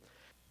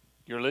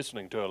You're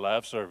listening to a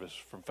live service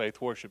from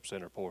Faith Worship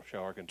Center, Portia,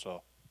 Arkansas.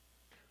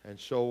 And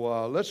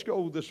so let's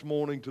go this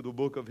morning to the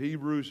book of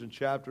Hebrews in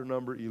chapter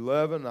number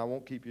 11. I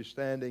won't keep you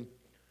standing.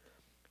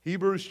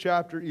 Hebrews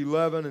chapter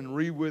 11, and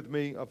read with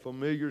me a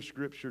familiar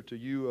scripture to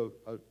you,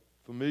 a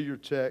familiar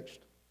text.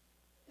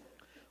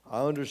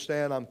 I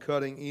understand I'm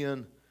cutting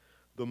in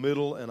the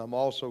middle and I'm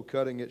also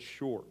cutting it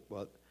short,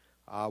 but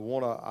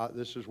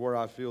this is where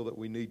I feel that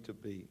we need to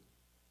be.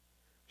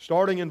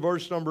 Starting in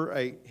verse number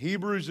 8,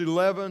 Hebrews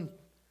 11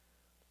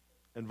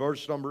 and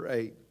verse number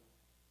 8.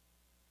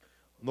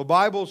 The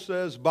Bible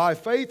says, "By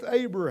faith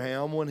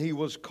Abraham, when he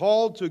was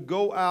called to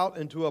go out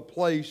into a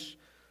place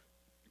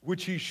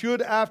which he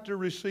should after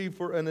receive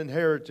for an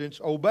inheritance,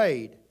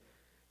 obeyed.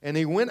 And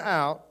he went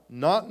out,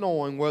 not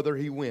knowing whither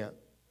he went.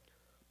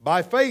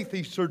 By faith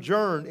he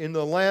sojourned in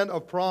the land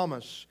of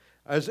promise,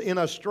 as in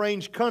a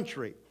strange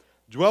country,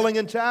 dwelling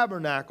in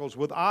tabernacles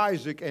with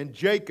Isaac and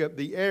Jacob,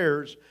 the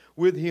heirs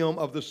with him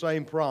of the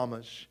same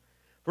promise.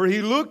 For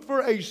he looked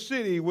for a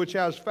city which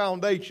has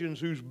foundations,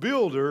 whose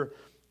builder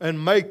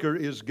and maker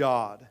is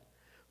God.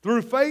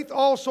 Through faith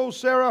also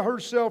Sarah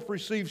herself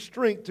received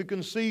strength to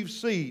conceive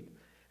seed,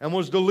 and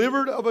was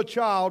delivered of a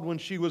child when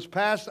she was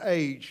past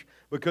age,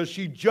 because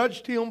she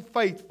judged him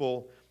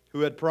faithful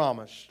who had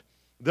promised.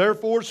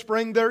 Therefore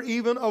sprang there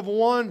even of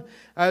one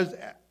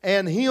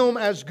and him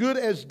as good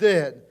as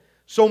dead,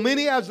 so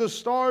many as the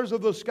stars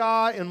of the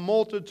sky in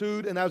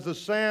multitude, and as the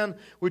sand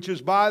which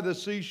is by the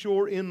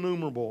seashore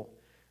innumerable.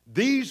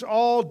 These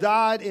all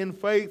died in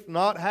faith,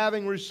 not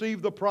having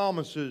received the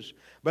promises,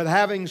 but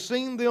having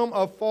seen them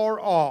afar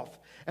off,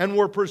 and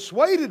were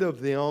persuaded of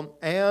them,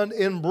 and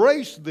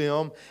embraced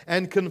them,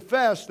 and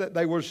confessed that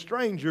they were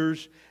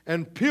strangers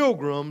and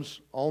pilgrims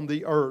on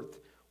the earth."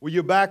 Will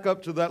you back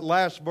up to that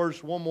last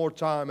verse one more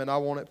time, and I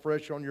want it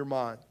fresh on your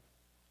mind.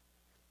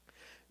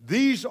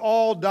 These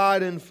all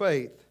died in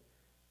faith,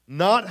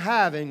 not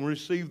having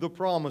received the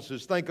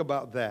promises. Think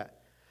about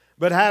that.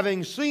 But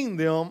having seen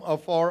them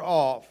afar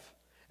off,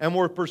 and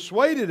were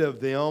persuaded of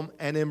them,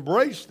 and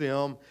embraced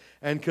them,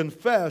 and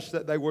confessed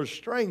that they were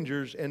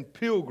strangers and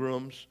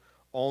pilgrims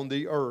on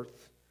the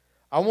earth.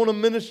 I want to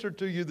minister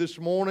to you this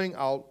morning.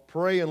 I'll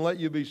pray and let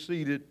you be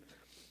seated.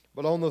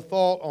 But on the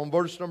thought, on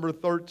verse number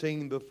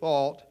 13, the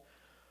thought,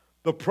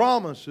 the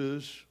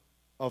promises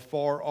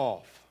afar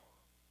off.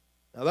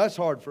 Now that's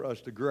hard for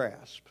us to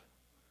grasp.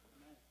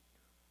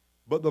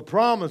 But the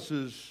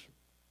promises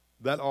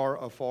that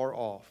are afar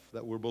off,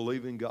 that we're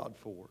believing God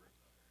for.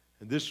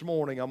 And this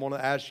morning, I'm going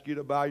to ask you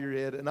to bow your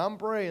head. And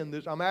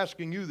I'm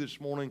asking you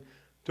this morning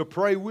to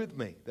pray with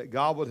me, that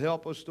God would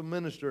help us to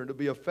minister and to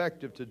be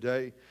effective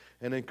today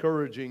in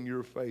encouraging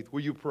your faith. Will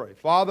you pray?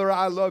 Father,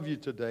 I love you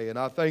today, and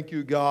I thank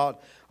you, God,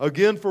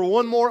 again for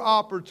one more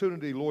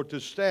opportunity, Lord, to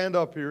stand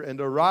up here and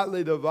to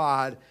rightly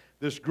divide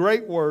this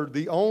great word,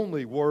 the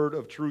only word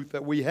of truth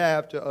that we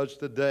have to us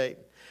today.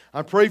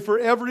 I pray for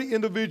every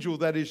individual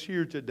that is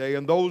here today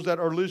and those that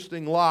are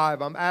listening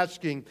live. I'm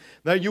asking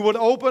that you would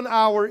open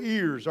our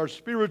ears, our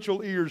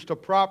spiritual ears, to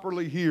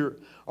properly hear,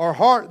 our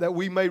heart that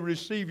we may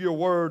receive your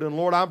word. And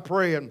Lord, I'm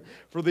praying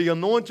for the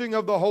anointing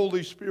of the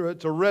Holy Spirit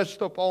to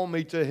rest upon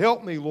me, to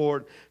help me,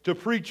 Lord, to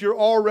preach your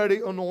already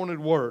anointed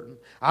word.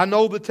 I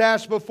know the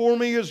task before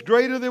me is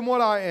greater than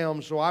what I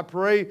am, so I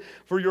pray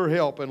for your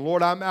help. And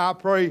Lord,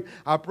 I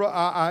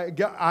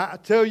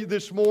tell you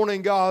this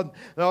morning, God,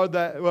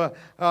 that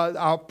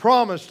I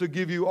promise to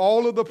give you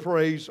all of the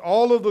praise,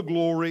 all of the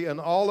glory, and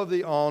all of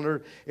the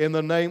honor. In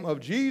the name of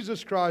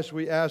Jesus Christ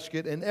we ask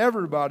it, and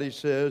everybody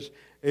says,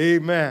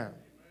 amen.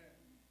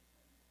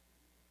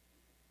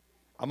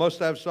 I must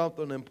have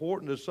something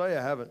important to say.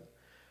 I haven't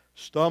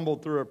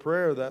stumbled through a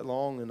prayer that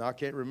long, and I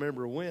can't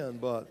remember when,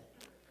 but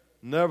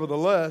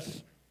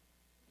nevertheless,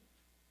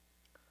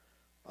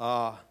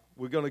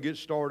 we're going to get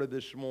started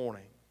this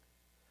morning.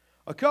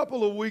 A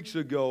couple of weeks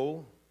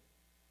ago,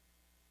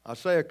 I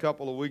say a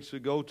couple of weeks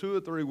ago, 2 or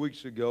 3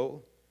 weeks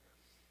ago,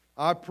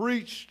 I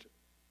preached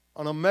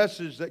on a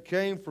message that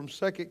came from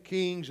 2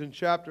 Kings in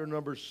chapter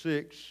number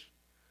 6.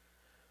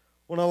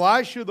 When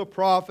Elisha the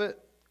prophet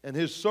and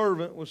his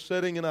servant was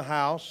sitting in a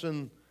house,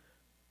 and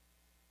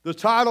the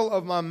title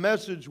of my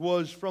message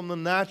was From the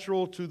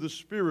Natural to the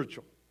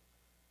Spiritual.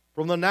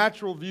 From the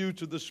natural view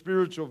to the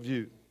spiritual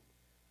view.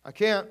 I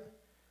can't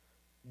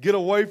get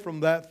away from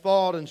that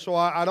thought, and so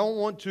I don't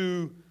want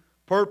to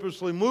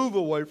purposely move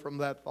away from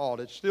that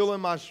thought. It's still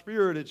in my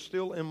spirit, it's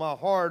still in my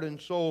heart,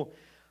 and so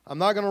I'm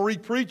not going to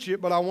re-preach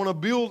it, but I want to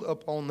build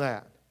upon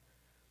that.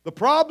 The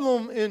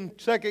problem in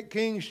 2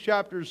 Kings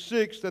chapter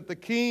 6 that the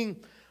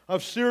king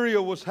of Syria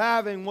was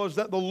having was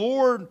that the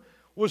Lord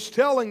was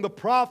telling the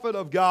prophet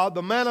of God,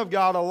 the man of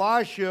God,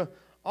 Elisha,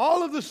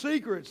 all of the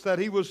secrets that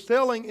he was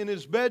telling in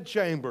his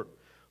bedchamber.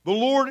 The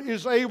Lord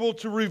is able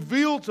to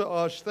reveal to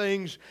us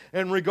things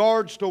in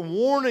regards to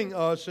warning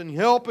us and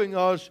helping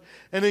us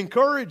and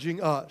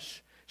encouraging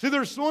us. See,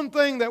 there's one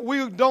thing that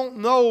we don't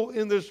know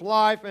in this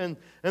life, and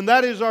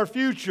that is our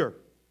future.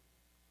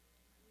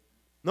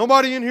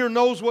 Nobody in here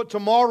knows what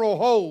tomorrow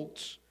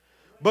holds.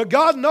 But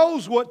God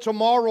knows what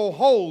tomorrow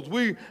holds.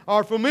 We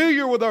are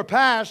familiar with our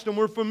past and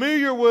we're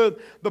familiar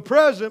with the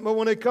present, but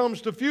when it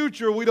comes to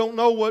future, we don't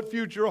know what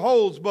future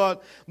holds.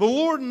 But the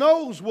Lord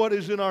knows what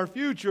is in our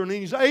future, and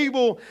He's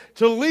able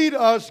to lead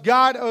us,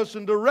 guide us,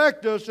 and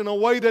direct us in a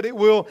way that it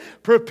will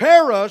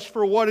prepare us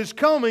for what is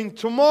coming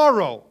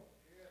tomorrow.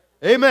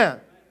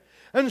 Amen.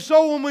 And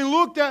so when we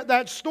looked at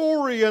that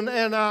story, and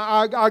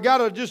I got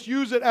to just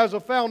use it as a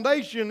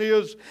foundation,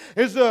 is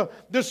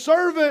the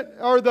servant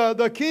or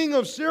the king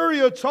of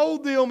Syria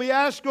told them, he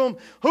asked them,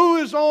 who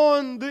is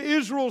on the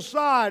Israel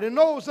side? And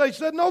they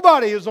said,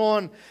 nobody is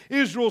on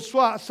Israel's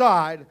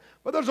side.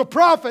 But there's a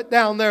prophet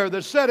down there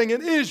that's sitting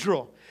in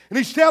Israel. And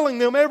he's telling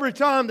them every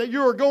time that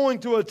you are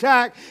going to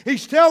attack,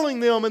 he's telling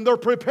them, and they're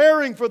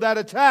preparing for that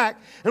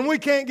attack, and we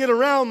can't get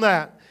around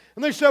that.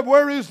 And they said,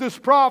 where is this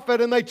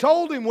prophet? And they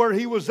told him where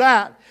he was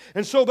at.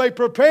 And so they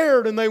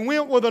prepared and they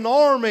went with an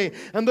army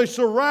and they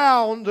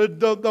surrounded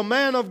the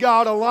man of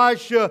God,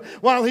 Elisha,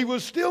 while he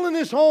was still in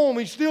his home.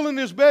 He's still in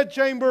his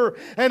bedchamber,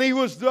 and he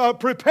was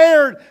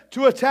prepared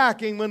to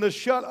attack him and to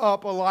shut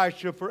up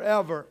Elisha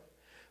forever.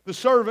 The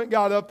servant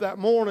got up that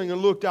morning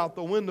and looked out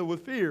the window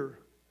with fear.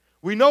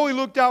 We know he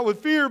looked out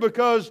with fear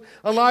because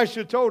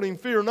Elisha told him,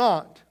 fear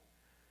not.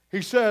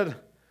 He said,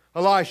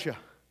 Elisha,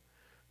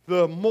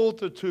 the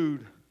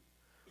multitude,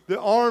 the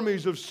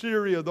armies of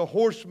Syria, the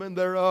horsemen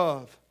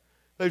thereof,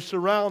 they've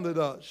surrounded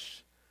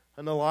us.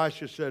 And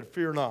Elisha said,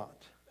 fear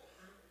not,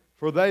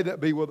 for they that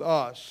be with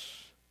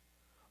us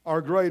are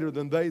greater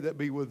than they that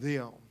be with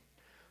them.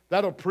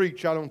 That'll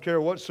preach. I don't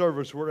care what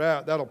service we're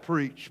at. That'll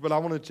preach. But I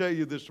want to tell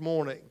you this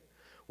morning,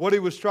 what he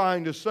was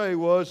trying to say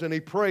was, and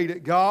he prayed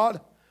at God,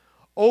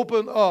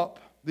 open up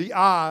the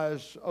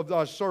eyes of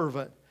thy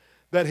servant,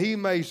 that he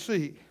may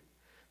see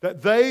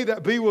that they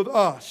that be with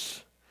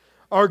us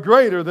are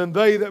greater than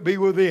they that be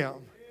with them.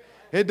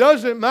 It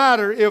doesn't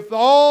matter if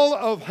all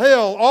of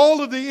hell,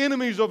 all of the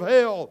enemies of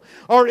hell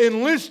are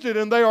enlisted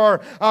and they are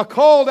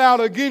called out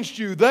against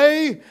you.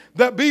 They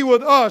that be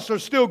with us are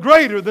still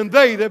greater than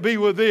they that be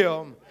with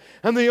them.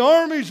 And the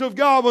armies of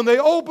God, when they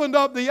opened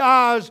up the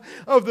eyes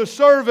of the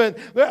servant,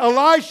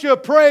 Elisha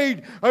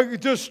prayed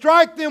to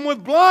strike them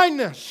with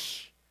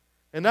blindness.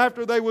 And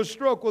after they were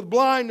struck with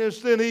blindness,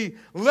 then he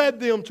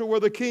led them to where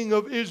the king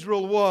of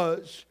Israel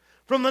was.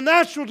 From the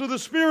natural to the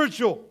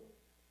spiritual.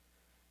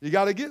 You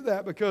got to get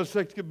that, because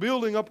it's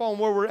building up on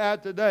where we're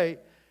at today.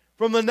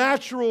 From the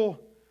natural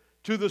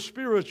to the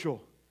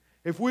spiritual.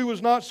 If we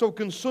was not so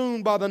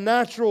consumed by the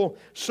natural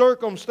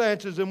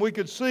circumstances and we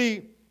could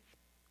see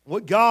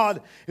what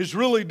God is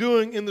really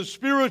doing in the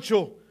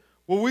spiritual,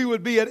 well, we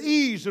would be at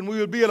ease and we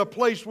would be at a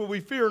place where we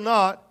fear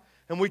not,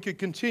 and we could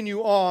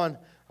continue on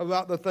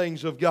about the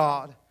things of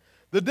God.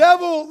 The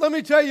devil, let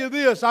me tell you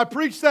this, I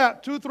preached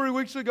that 2 or 3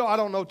 weeks ago. I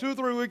don't know, 2 or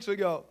 3 weeks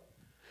ago.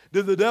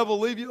 Did the devil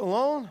leave you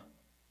alone?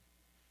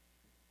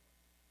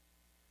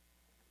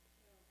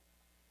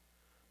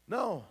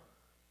 No.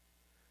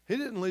 He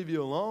didn't leave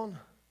you alone.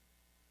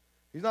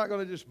 He's not going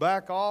to just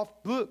back off.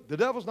 Look, the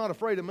devil's not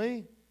afraid of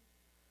me.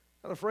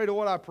 Not afraid of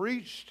what I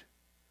preached.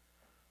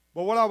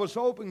 But what I was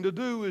hoping to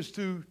do is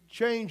to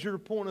change your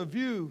point of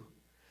view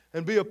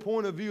and be a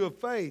point of view of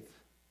faith.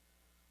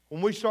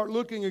 When we start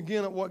looking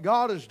again at what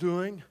God is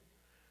doing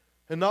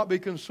and not be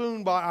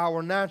consumed by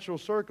our natural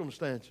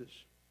circumstances.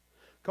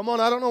 Come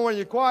on, I don't know when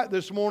you're quiet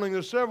this morning.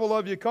 There's several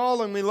of you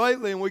calling me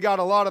lately, and we got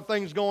a lot of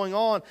things going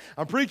on.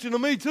 I'm preaching to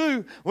me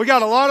too. We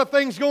got a lot of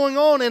things going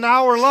on in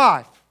our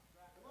life.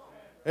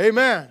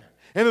 Amen.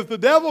 And if the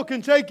devil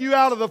can take you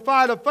out of the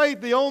fight of faith,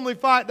 the only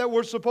fight that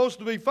we're supposed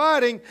to be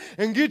fighting,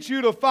 and get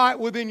you to fight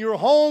within your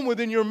home,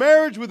 within your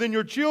marriage, within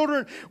your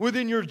children,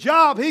 within your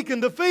job, he can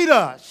defeat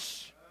us.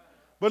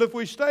 But if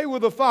we stay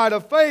with the fight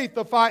of faith,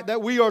 the fight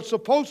that we are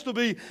supposed to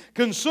be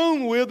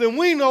consumed with, then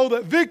we know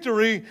that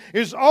victory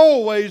is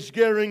always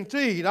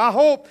guaranteed. I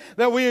hope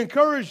that we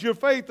encourage your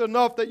faith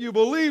enough that you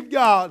believe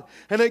God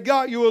and it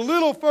got you a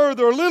little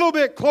further, a little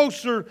bit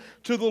closer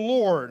to the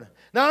Lord.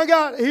 Now, I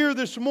got here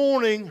this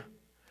morning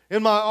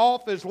in my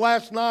office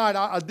last night.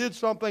 I did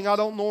something I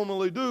don't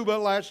normally do,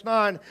 but last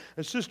night,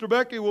 and Sister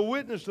Becky will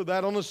witness to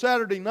that, on a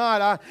Saturday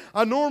night,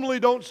 I normally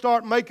don't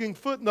start making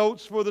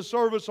footnotes for the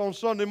service on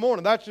Sunday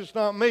morning. That's just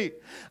not me.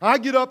 I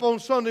get up on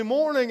Sunday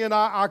morning and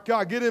I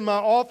get in my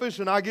office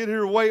and I get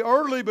here way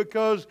early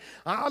because,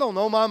 I don't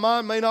know, my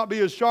mind may not be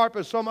as sharp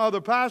as some other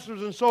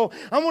pastors, and so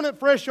I want it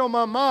fresh on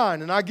my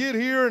mind. And I get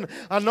here and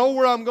I know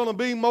where I'm going to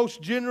be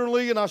most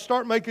generally, and I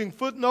start making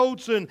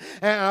footnotes and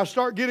I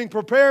start getting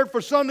prepared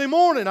for Sunday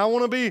morning. I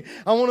want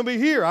to be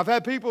here. I've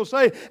had people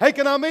say, hey,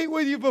 can I meet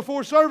with you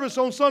before service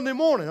on Sunday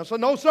morning? I said,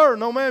 no, sir.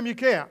 No, ma'am, you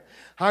can't.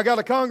 I got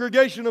a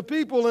congregation of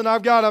people and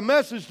I've got a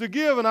message to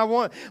give, and I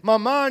want my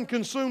mind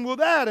consumed with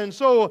that. And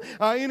so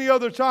any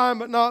other time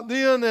but not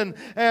then.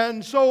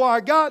 And so I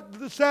got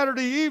the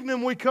Saturday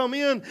evening, we come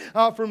in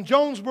from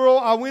Jonesboro.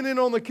 I went in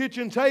on the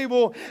kitchen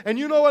table, and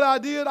you know what I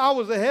did? I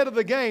was ahead of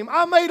the game.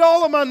 I made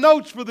all of my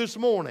notes for this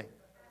morning.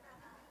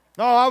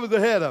 Oh, I was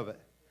ahead of it.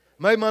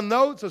 Made my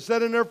notes. I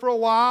sat in there for a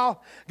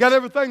while. Got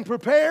everything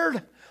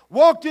prepared.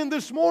 Walked in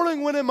this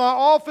morning, went in my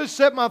office,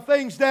 set my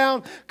things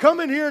down, come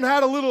in here and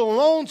had a little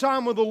alone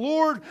time with the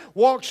Lord,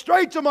 walked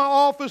straight to my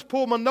office,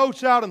 pulled my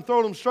notes out and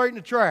throw them straight in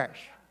the trash.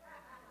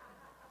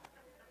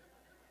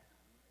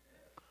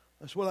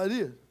 That's what I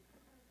did.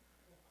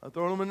 I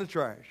threw them in the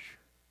trash.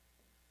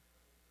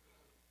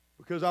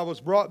 Because I was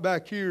brought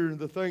back here,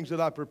 the things that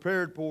I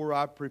prepared for,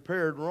 I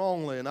prepared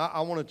wrongly. And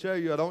I want to tell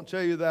you, I don't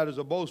tell you that as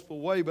a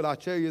boastful way, but I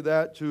tell you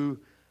that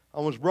I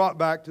was brought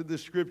back to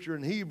this scripture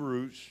in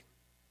Hebrews.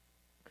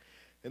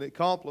 And it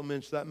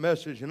complements that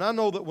message. And I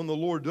know that when the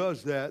Lord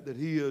does that, that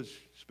He is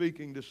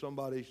speaking to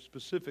somebody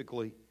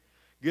specifically,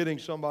 getting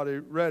somebody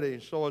ready.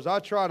 So as I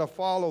try to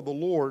follow the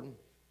Lord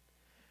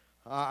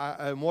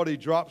and what He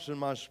drops in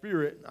my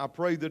spirit, I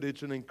pray that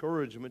it's an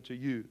encouragement to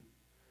you.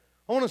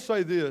 I want to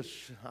say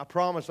this. I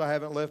promise I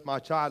haven't left my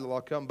title.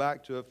 I'll come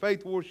back to it.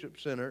 Faith Worship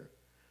Center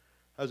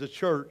as a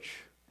church.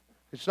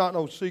 It's not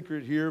no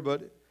secret here,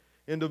 but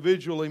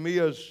individually, me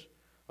as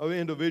an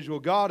individual,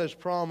 God has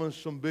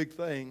promised some big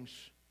things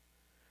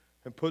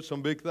and put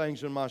some big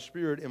things in my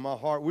spirit, in my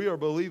heart. We are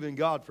believing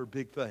God for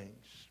big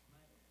things.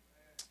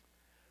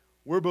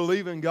 We're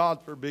believing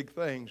God for big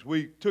things.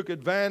 We took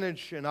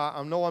advantage, and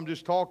I know I'm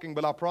just talking,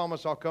 but I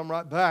promise I'll come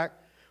right back.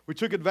 We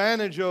took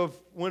advantage of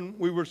when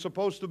we were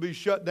supposed to be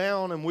shut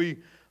down, and we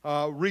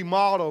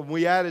remodeled.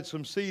 We added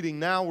some seating.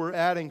 Now we're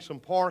adding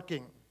some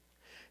parking.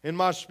 In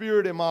my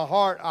spirit, in my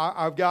heart,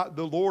 I've got,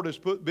 the Lord has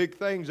put big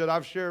things that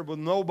I've shared with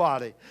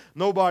nobody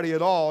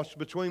at all. It's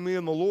between me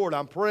and the Lord.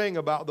 I'm praying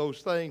about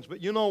those things.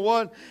 But you know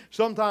what?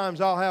 Sometimes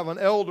I'll have an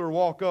elder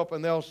walk up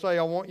and they'll say,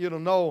 I want you to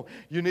know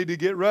you need to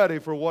get ready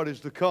for what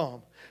is to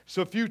come.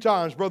 So a few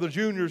times, Brother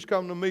Junior's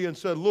come to me and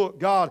said, look,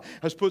 God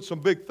has put some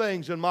big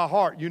things in my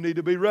heart. You need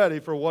to be ready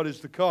for what is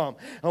to come.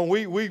 And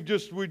we're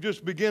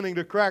just beginning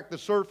to crack the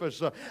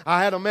surface.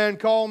 I had a man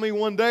call me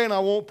one day, and I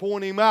won't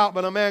point him out,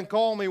 but a man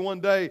called me one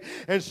day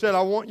and said,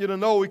 I want you to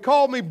know. He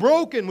called me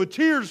broken with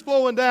tears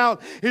flowing down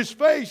his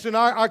face, and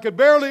I could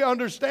barely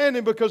understand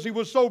him because he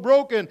was so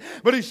broken.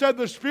 But he said,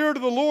 the Spirit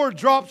of the Lord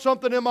dropped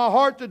something in my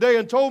heart today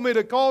and told me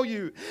to call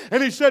you.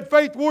 And he said,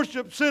 Faith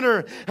Worship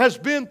Center has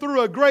been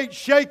through a great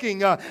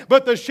shaking.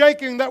 But the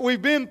shaking that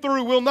we've been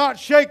through will not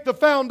shake the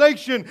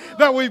foundation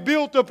that we've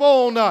built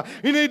upon.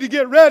 You need to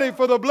get ready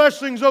for the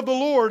blessings of the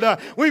Lord.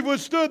 We've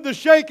withstood the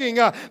shaking.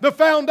 The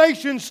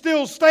foundation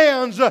still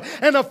stands.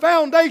 And a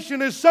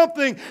foundation is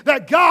something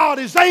that God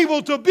is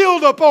able to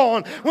build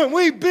upon. When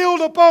we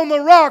build upon the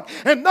rock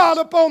and not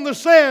upon the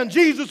sand,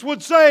 Jesus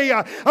would say,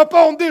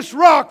 upon this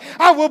rock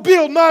I will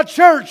build my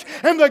church,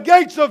 and the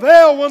gates of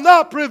hell will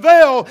not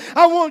prevail.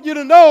 I want you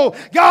to know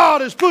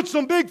God has put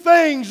some big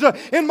things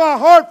in my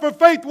heart for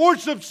Faith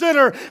Worship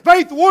Center.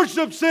 Faith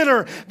Worship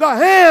Center, the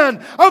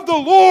hand of the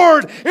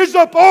Lord is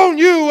upon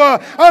you.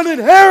 An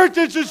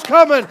inheritance is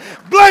coming.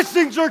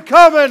 Blessings are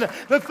coming.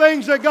 The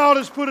things that God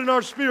has put in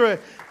our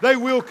spirit, they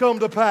will come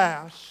to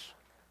pass.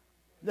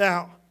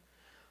 Now,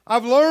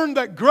 I've learned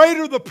that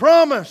greater the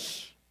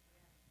promise,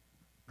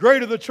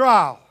 greater the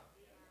trial.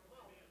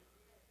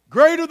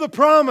 Greater the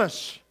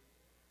promise,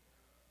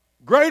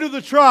 greater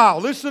the trial.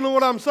 Listen to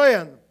what I'm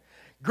saying.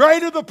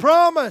 Greater the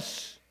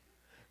promise,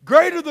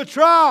 greater the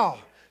trial.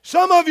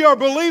 Some of you are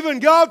believing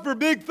God for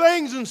big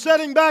things and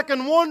sitting back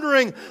and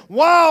wondering,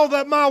 wow,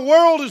 that my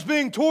world is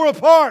being torn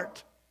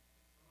apart.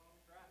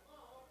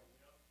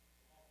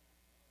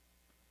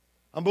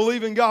 I'm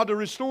believing God to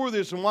restore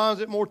this, and why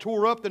is it more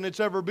tore up than it's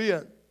ever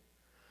been?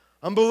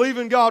 I'm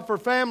believing God for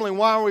family, and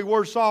why are we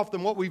worse off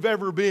than what we've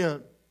ever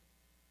been?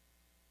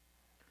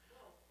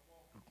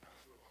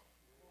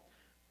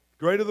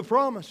 Greater the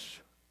promise,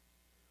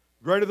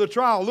 greater the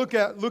trial. Look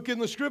in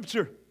the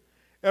Scripture.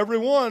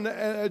 Everyone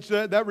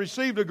that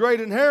received a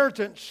great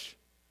inheritance,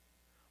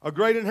 the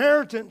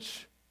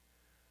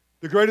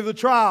greater the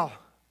trial.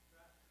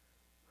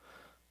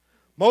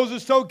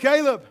 Moses told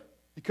Caleb,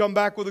 you come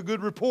back with a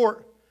good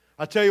report.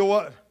 I tell you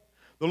what,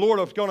 the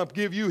Lord is going to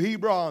give you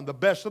Hebron, the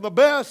best of the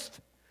best.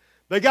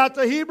 They got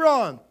to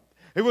Hebron.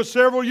 It was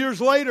several years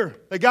later.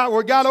 They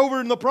got over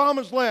in the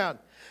promised land.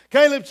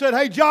 Caleb said,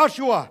 hey,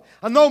 Joshua,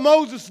 I know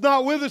Moses is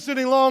not with us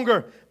any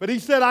longer, but he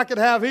said I could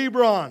have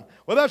Hebron.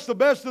 Well, that's the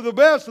best of the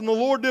best, and the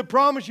Lord did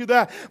promise you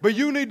that. But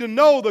you need to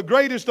know the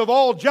greatest of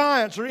all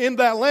giants are in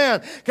that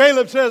land.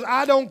 Caleb says,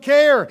 I don't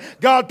care.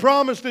 God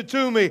promised it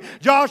to me.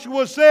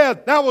 Joshua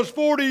said, that was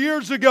 40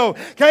 years ago.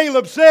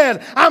 Caleb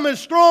said, I'm as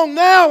strong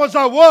now as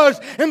I was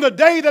in the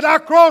day that I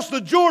crossed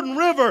the Jordan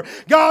River.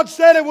 God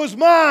said it was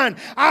mine.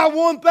 I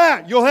want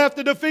that. You'll have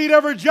to defeat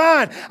every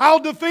giant. I'll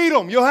defeat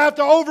them. You'll have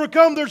to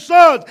overcome their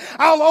sons.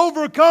 I'll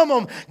overcome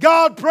them.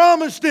 God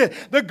promised it.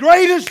 The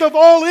greatest of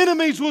all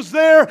enemies was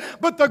there,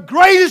 but the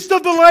greatest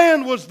of the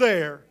land was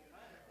there.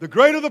 The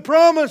greater the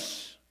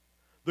promise,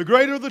 the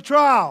greater the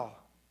trial.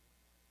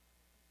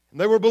 And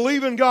they were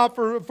believing God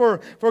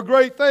for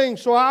great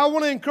things. So I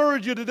want to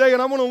encourage you today,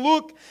 and I want to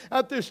look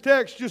at this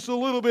text just a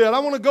little bit. I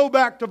want to go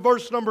back to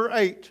verse number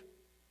 8.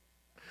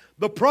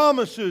 The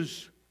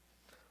promises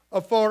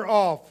afar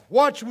off.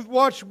 Watch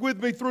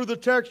with me through the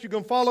text. You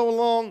can follow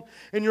along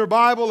in your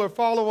Bible or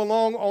follow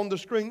along on the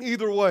screen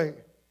either way.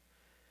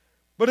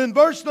 But in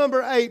verse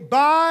number 8,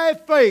 by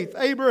faith,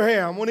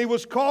 Abraham, when he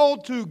was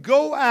called to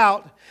go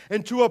out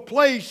into a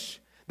place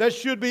that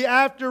should be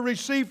after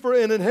received for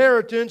an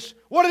inheritance,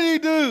 what did he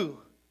do?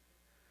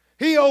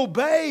 He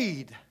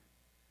obeyed.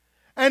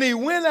 And he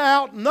went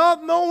out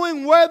not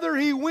knowing whether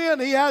he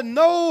went. He had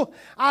no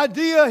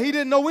idea. He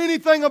didn't know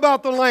anything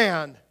about the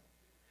land.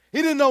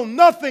 He didn't know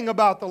nothing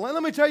about the land.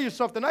 Let me tell you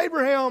something.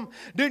 Abraham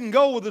didn't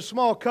go with a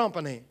small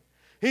company.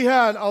 He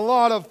had a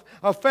lot of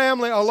a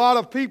family, a lot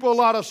of people, a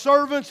lot of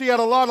servants. He had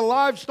a lot of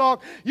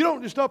livestock. You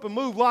don't just up and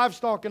move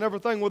livestock and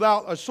everything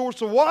without a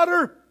source of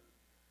water,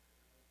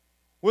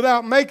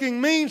 without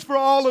making means for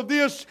all of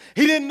this.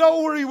 He didn't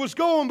know where he was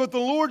going, but the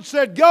Lord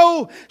said,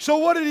 go. So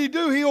what did he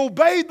do? He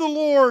obeyed the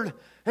Lord,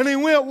 and he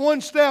went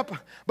one step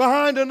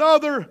behind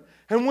another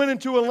and went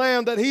into a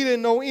land that he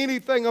didn't know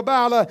anything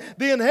about.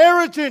 The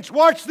inheritance,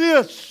 watch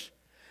this.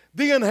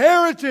 The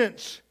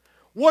inheritance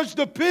was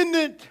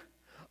dependent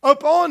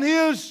upon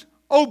his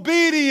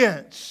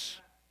obedience.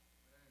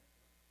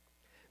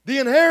 The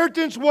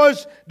inheritance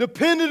was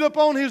dependent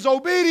upon his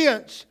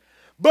obedience.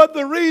 But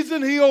the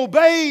reason he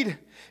obeyed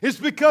is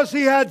because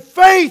he had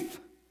faith.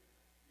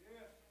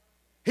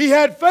 He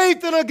had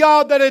faith in a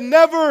God that had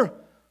never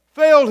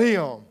failed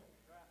him.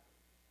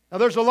 Now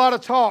there's a lot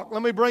of talk.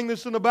 Let me bring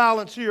this into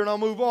balance here and I'll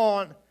move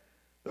on.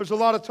 There's a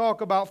lot of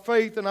talk about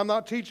faith, and I'm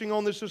not teaching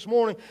on this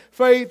morning.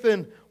 Faith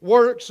and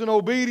works and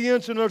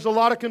obedience, and there's a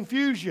lot of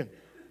confusion.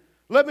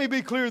 Let me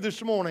be clear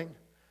this morning.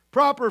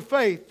 Proper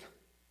faith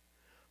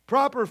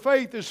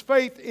is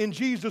faith in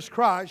Jesus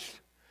Christ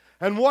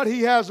and what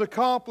He has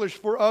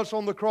accomplished for us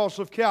on the cross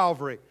of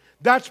Calvary.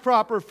 That's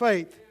proper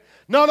faith.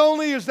 Not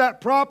only is that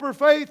proper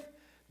faith,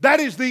 that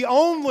is the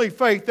only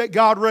faith that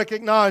God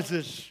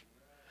recognizes.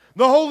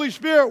 The Holy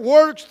Spirit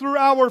works through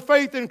our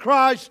faith in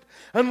Christ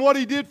and what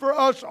He did for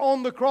us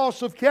on the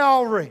cross of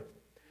Calvary.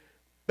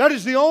 That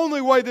is the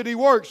only way that He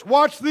works.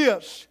 Watch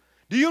this.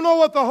 Do you know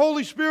what the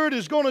Holy Spirit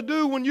is going to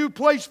do when you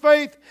place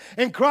faith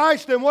in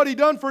Christ and what He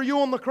done for you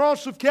on the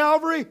cross of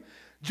Calvary?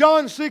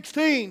 John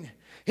 16.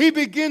 He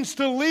begins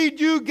to lead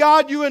you,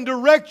 guide you, and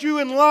direct you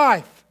in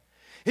life.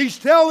 He's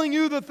telling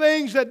you the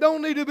things that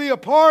don't need to be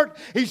apart.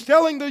 He's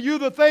telling you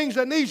the things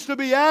that needs to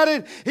be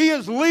added. He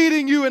is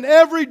leading you in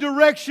every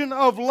direction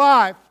of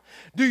life.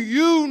 Do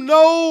you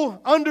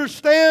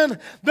understand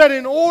that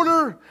in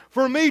order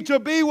for me to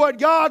be what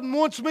God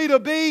wants me to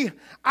be,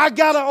 I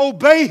got to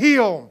obey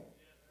Him.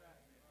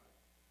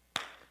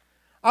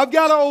 I've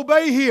got to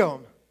obey Him.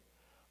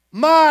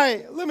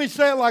 Let me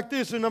say it like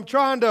this, and I'm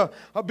trying to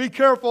be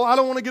careful. I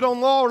don't want to get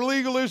on law or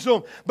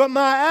legalism, but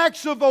my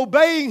acts of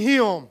obeying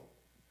Him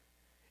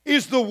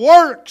is the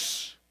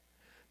works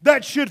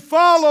that should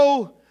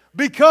follow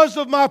because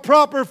of my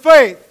proper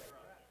faith.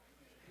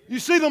 You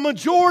see, the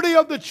majority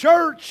of the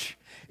church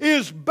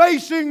is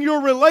basing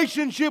your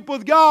relationship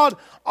with God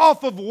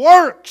off of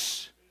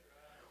works,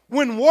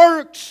 when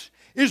works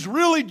is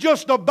really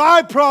just a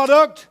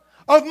byproduct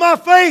of my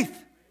faith.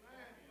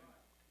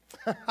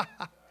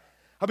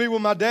 I'll be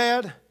with my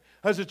dad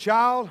as a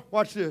child.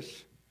 Watch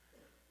this.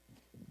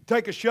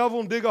 Take a shovel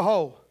and dig a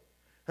hole.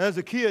 As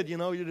a kid,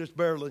 you're just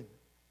barely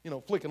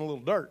flicking a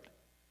little dirt.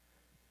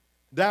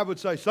 Dad would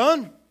say,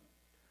 son,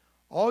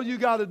 all you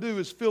got to do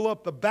is fill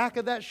up the back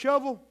of that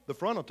shovel. The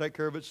front will take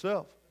care of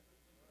itself.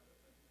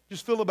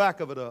 Just fill the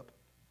back of it up.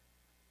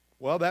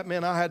 Well, that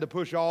meant I had to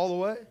push all the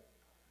way,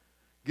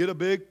 get a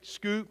big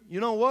scoop. You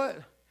know what?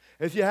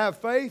 If you have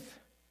faith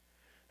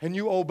and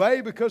you obey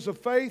because of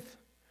faith,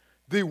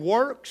 the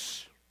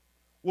works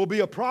will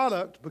be a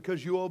product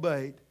because you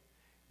obeyed.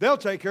 They'll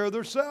take care of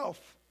themselves.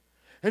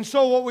 And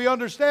so what we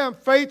understand,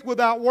 faith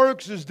without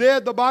works is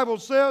dead, the Bible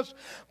says.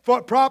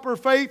 For proper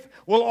faith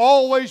will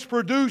always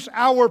produce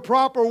our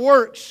proper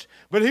works.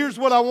 But here's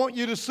what I want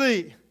you to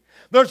see.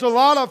 There's a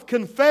lot of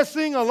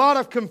confessing, a lot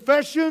of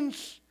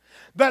confessions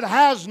that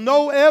has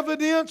no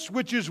evidence,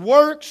 which is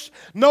works,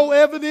 no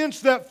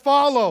evidence that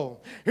follow.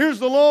 Here's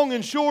the long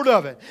and short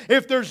of it.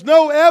 If there's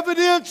no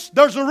evidence,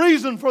 there's a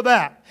reason for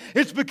that.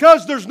 It's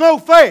because there's no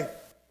faith.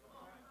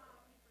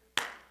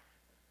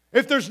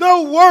 If there's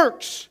no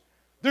works,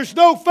 there's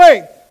no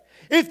faith.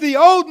 If the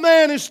old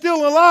man is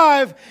still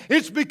alive,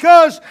 it's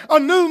because a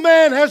new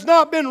man has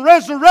not been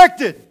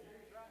resurrected.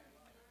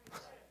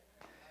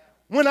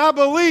 When I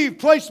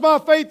placed my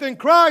faith in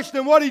Christ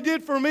and what He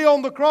did for me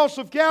on the cross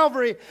of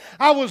Calvary,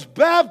 I was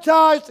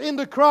baptized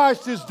into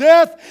Christ, His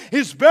death,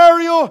 His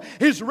burial,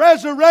 His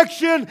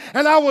resurrection,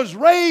 and I was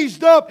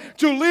raised up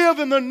to live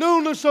in the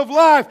newness of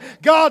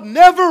life. God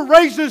never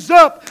raises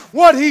up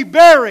what He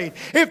buried.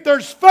 If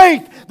there's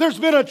faith, there's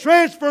been a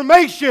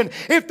transformation.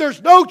 If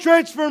there's no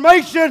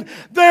transformation,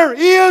 there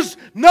is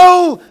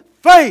no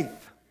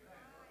faith.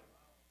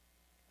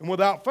 And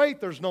without faith,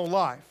 there's no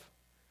life.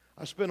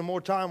 I spend more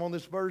time on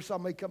this verse. I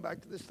may come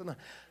back to this tonight.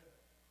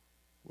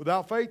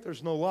 Without faith,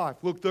 there's no life.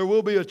 Look, there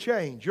will be a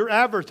change. You're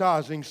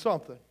advertising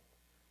something.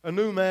 A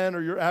new man,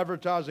 or you're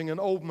advertising an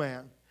old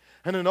man.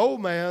 And an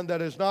old man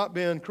that has not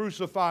been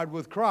crucified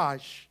with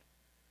Christ,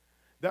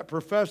 that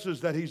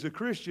professes that he's a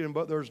Christian,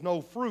 but there's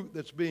no fruit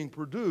that's being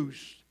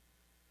produced.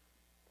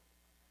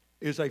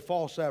 is a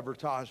false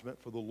advertisement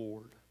for the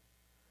Lord.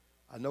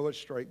 I know it's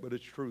straight, but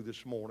it's true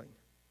this morning.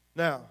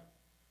 Now,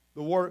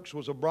 the works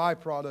was a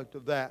byproduct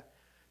of that.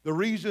 The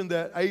reason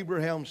that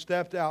Abraham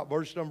stepped out,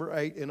 verse number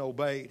 8, and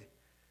obeyed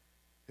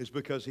is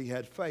because he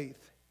had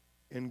faith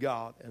in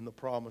God and the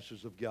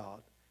promises of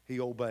God. He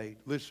obeyed.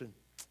 Listen,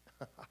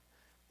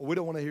 we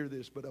don't want to hear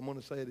this, but I'm going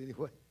to say it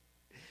anyway.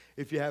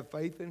 If you have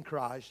faith in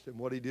Christ and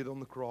what He did on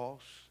the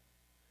cross,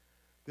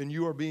 then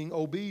you are being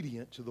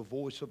obedient to the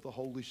voice of the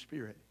Holy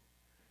Spirit.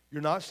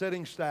 You're not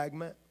setting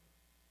stagnant.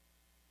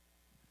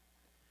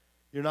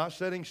 You're not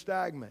setting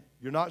stagnant.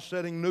 You're not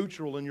setting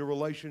neutral in your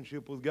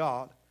relationship with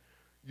God.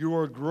 You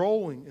are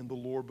growing in the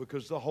Lord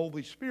because the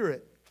Holy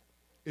Spirit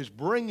is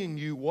bringing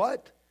you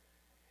what?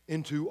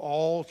 Into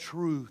all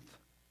truth.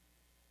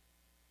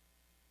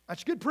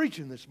 That's good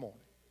preaching this morning.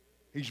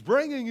 He's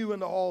bringing you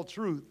into all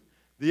truth.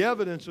 The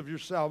evidence of your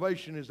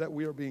salvation is that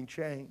we are being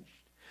changed.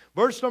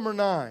 Verse number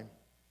 9.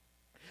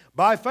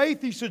 By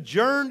faith he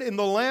sojourned in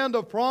the land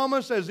of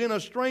promise as in a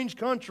strange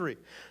country,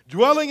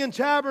 dwelling in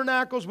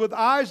tabernacles with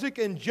Isaac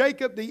and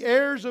Jacob, the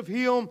heirs of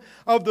him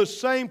of the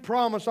same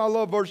promise. I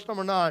love verse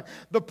number 9.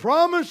 The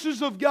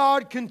promises of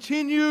God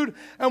continued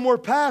and were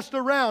passed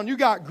around. You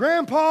got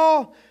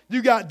grandpa,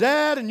 you got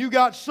dad, and you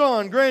got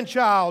son,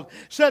 grandchild,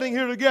 sitting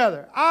here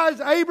together.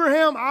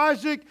 Abraham,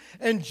 Isaac,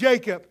 and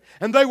Jacob.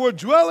 And they were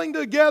dwelling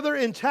together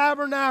in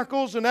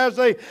tabernacles. And as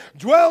they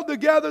dwelled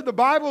together, the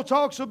Bible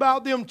talks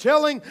about them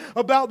telling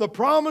about the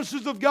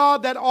promises of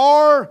God that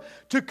are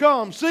to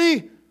come.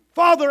 See,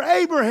 Father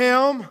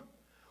Abraham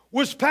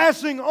was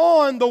passing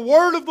on the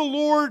word of the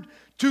Lord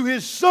to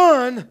his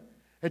son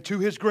and to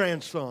his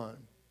grandson.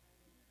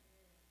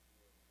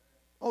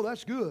 Oh,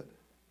 that's good.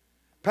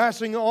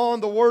 Passing on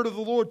the word of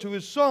the Lord to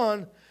his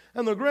son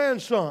and the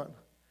grandson.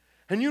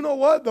 And you know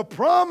what? The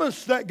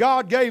promise that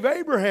God gave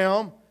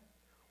Abraham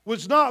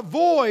was not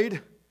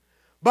void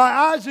by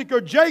Isaac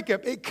or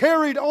Jacob. It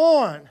carried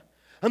on.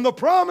 And the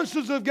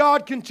promises of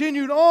God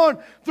continued on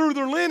through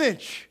their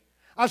lineage.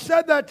 I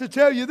said that to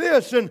tell you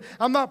this, and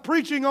I'm not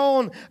preaching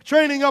on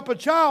training up a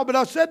child, but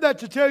I said that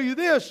to tell you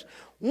this.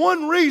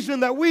 One reason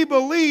that we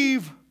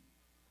believe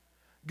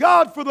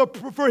God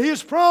for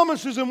His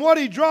promises and what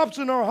He drops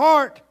in our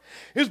heart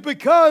is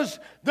because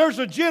there's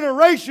a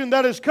generation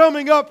that is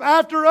coming up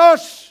after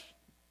us.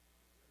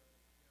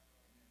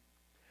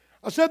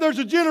 I said there's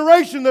a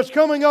generation that's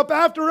coming up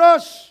after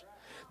us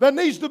that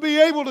needs to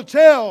be able to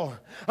tell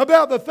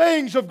about the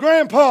things of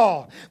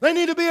grandpa. They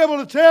need to be able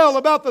to tell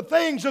about the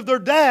things of their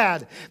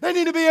dad. They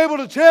need to be able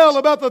to tell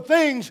about the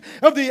things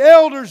of the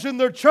elders in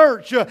their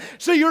church.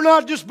 See, you're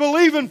not just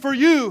believing for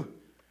you.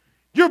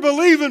 You're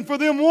believing for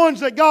them ones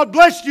that God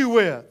blessed you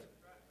with.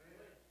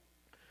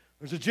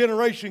 There's a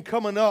generation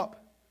coming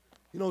up.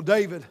 You know,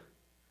 David,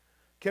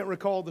 can't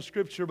recall the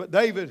scripture, but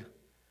David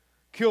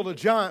killed a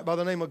giant by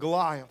the name of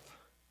Goliath.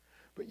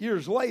 But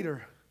years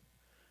later,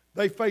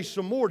 they faced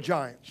some more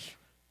giants.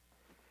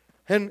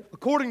 And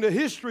according to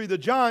history, the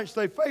giants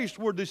they faced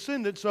were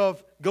descendants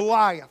of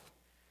Goliath.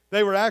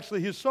 They were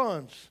actually his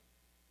sons.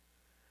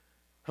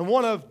 And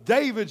one of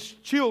David's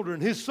children,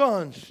 his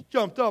sons,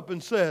 jumped up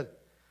and said,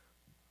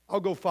 I'll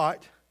go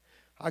fight.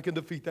 I can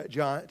defeat that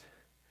giant.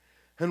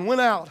 And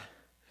went out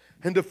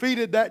and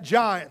defeated that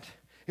giant.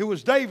 It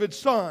was David's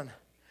son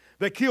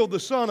that killed the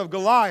son of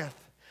Goliath.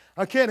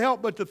 I can't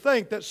help but to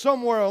think that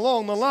somewhere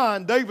along the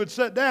line, David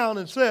sat down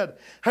and said,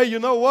 hey, you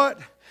know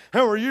what?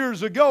 There were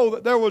years ago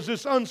that there was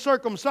this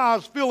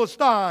uncircumcised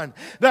Philistine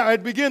that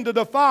had begun to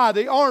defy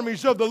the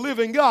armies of the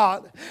living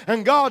God.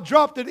 And God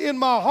dropped it in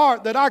my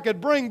heart that I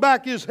could bring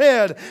back his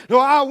head. So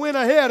I went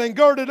ahead and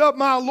girded up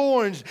my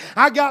loins.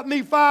 I got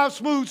me 5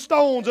 smooth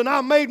stones and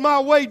I made my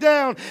way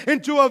down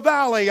into a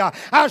valley.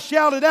 I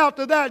shouted out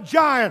to that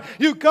giant,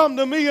 you come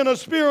to me in a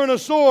spear and a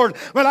sword,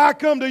 but I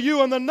come to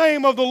you in the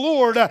name of the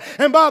Lord.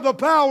 And by the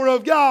power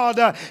of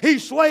God, he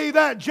slayed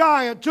that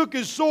giant, took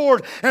his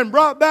sword and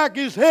brought back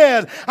his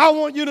head. I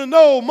want you to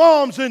know,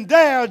 moms and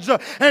dads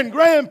and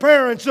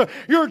grandparents,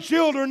 your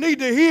children need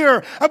to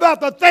hear about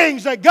the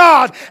things that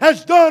God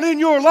has done in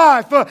your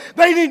life.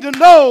 They need to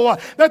know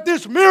that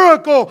this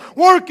miracle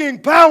working,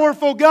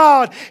 powerful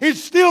God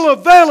is still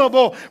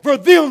available for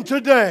them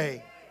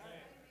today.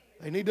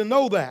 They need to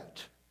know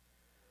that.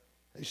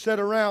 They sit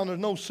around, there's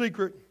no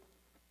secret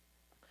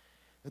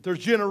that there's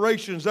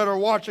generations that are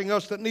watching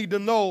us that need to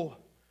know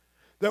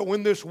that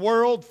when this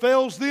world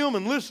fails them,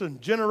 and listen,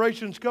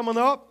 generations coming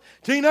up,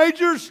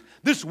 teenagers,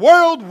 this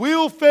world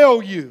will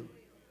fail you.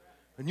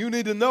 And you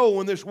need to know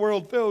when this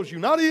world fails you.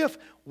 Not if,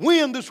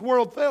 when this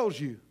world fails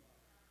you.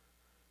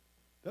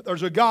 That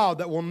there's a God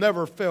that will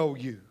never fail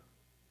you.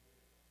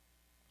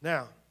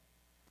 Now,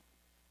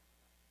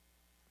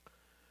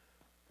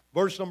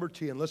 verse number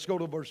 10. Let's go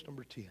to verse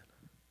number 10.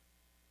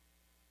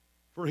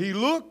 For he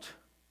looked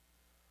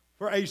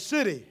for a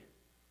city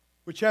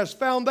which has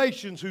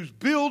foundations, whose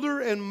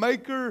builder and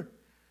maker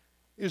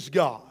is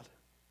God.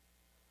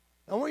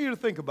 I want you to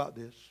think about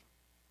this.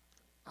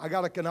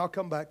 And I'll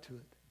come back to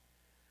it.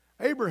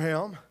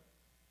 Abraham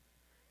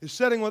is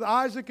sitting with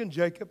Isaac and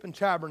Jacob in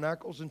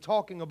tabernacles and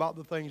talking about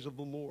the things of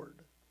the Lord.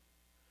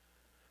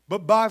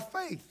 But by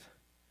faith,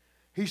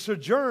 he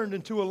sojourned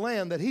into a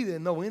land that he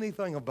didn't know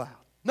anything about.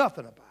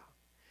 Nothing about.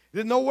 He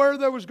didn't know where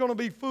there was going to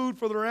be food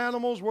for their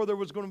animals, where there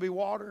was going to be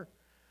water.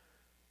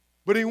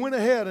 But he went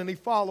ahead and he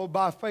followed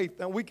by faith.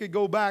 Now we could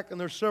go back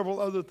and there's several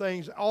other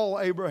things. All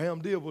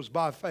Abraham did was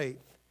by faith.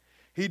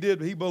 He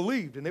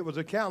believed, and it was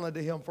accounted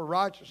to him for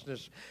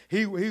righteousness.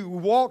 He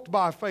walked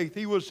by faith.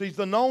 He's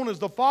known as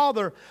the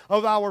father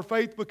of our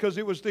faith because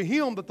it was to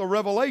him that the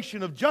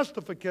revelation of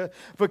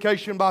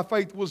justification by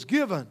faith was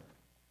given.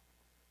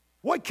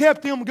 What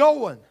kept him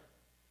going?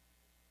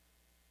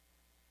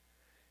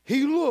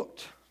 He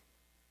looked.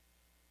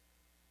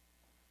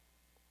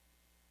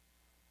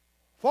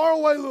 Far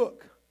away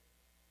look.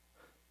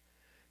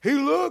 He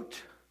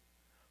looked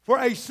for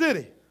a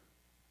city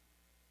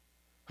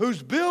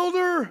whose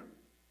builder,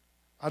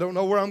 I don't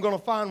know where I'm going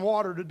to find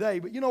water today,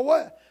 but you know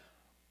what?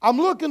 I'm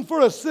looking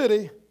for a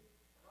city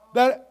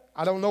that,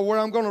 I don't know where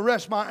I'm going to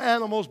rest my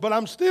animals, but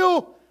I'm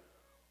still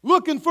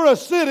looking for a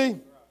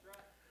city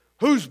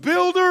whose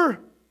builder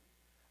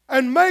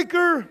and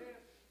maker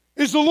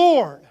is the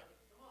Lord.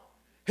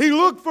 He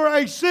looked for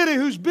a city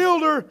whose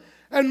builder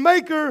and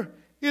maker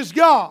is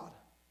God.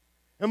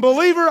 And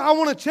believer, I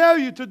want to tell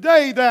you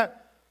today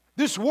that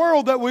this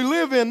world that we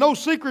live in, no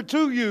secret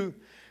to you,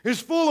 is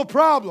full of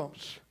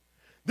problems.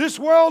 This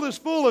world is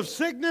full of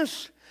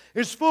sickness,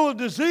 it's full of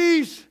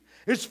disease,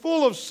 it's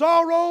full of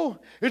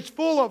sorrow, it's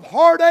full of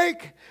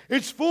heartache,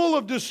 it's full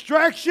of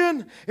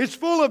distraction, it's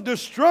full of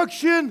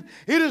destruction,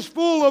 it is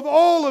full of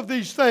all of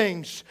these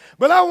things.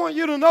 But I want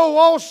you to know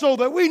also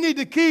that we need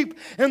to keep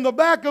in the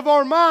back of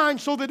our mind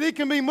so that it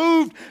can be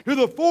moved to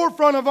the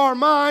forefront of our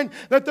mind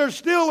that there's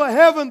still a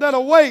heaven that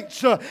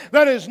awaits.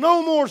 That is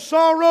no more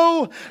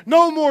sorrow,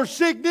 no more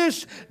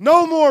sickness,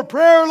 no more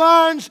prayer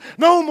lines,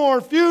 no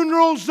more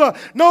funerals,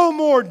 no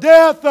more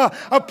death.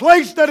 A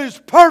place that is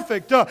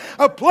perfect,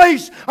 a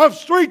place of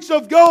streets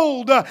of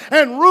gold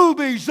and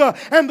rubies,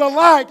 and the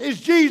light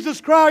is Jesus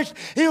Christ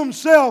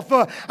Himself.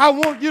 I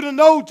want you to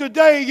know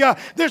today,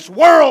 this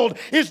world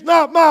is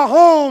not my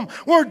home.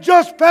 We're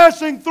just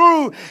passing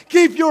through.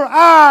 Keep your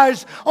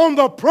eyes on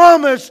the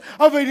promise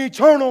of an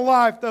eternal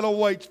life that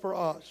awaits for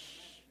us.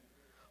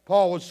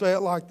 Paul would say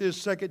it like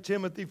this, 2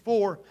 Timothy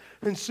 4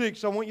 and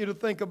 6. I want you to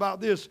think about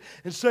this.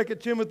 In 2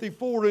 Timothy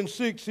 4 and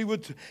 6, he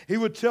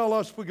would tell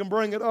us, if we can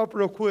bring it up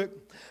real quick,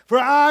 "For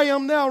I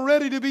am now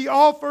ready to be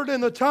offered,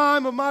 and the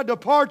time of my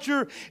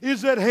departure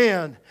is at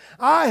hand.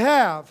 I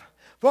have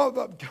fought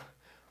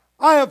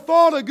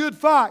a good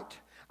fight.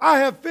 I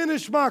have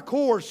finished my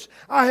course.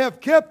 I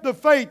have kept the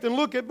faith." And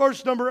look at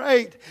verse number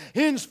 8.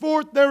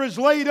 "Henceforth there is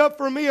laid up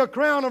for me a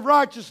crown of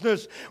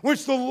righteousness,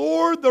 which the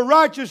Lord, the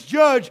righteous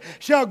judge,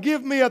 shall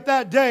give me at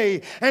that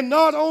day. And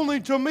not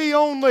only to me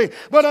only,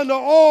 but unto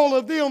all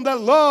of them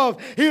that love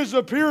His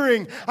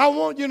appearing." I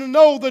want you to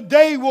know the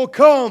day will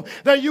come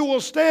that you will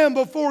stand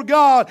before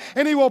God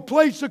and He will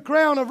place a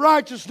crown of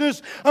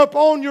righteousness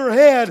upon your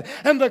head.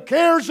 And the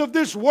cares of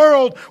this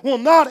world will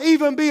not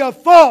even be a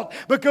thought,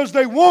 because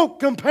they won't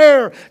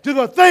compare to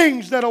the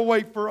things that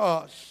await for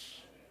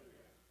us.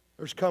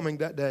 There's coming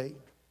that day.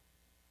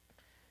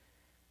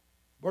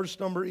 Verse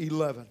number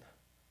 11.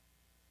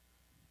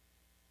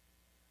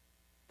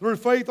 "Through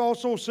faith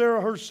also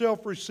Sarah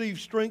herself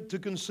received strength to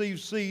conceive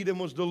seed, and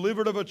was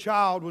delivered of a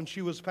child when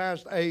she was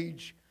past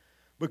age,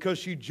 because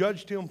she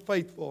judged him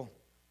faithful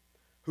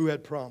who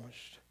had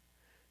promised."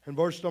 And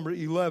verse number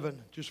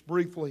 11, just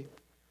briefly,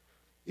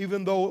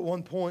 "Even though at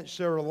one point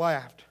Sarah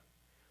laughed,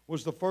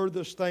 was the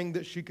furthest thing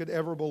that she could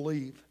ever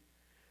believe,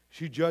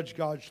 she judged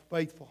God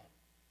faithful."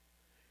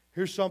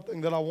 Here's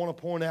something that I want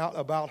to point out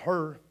about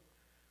her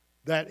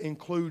that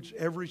includes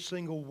every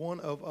single one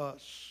of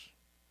us.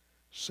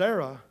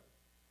 Sarah,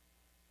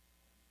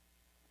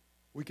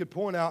 we could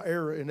point out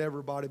error in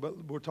everybody, but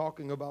we're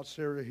talking about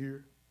Sarah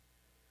here.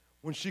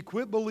 When she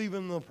quit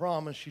believing the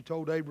promise, she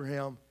told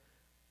Abraham,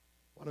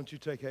 "Why don't you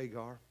take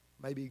Hagar?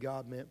 Maybe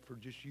God meant for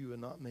just you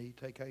and not me.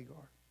 Take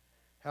Hagar.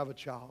 Have a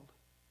child."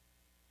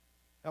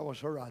 That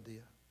was her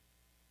idea.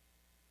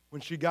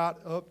 When she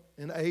got up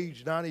in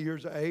age, 90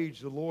 years of age,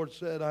 the Lord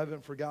said, "I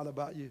haven't forgot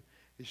about you.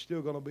 It's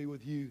still going to be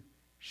with you."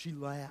 She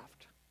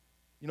laughed.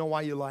 You know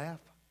why you laugh?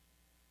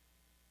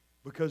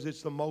 Because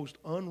it's the most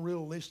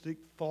unrealistic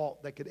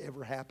thought that could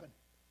ever happen.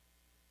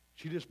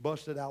 She just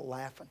busted out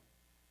laughing.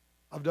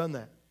 I've done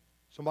that.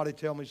 Somebody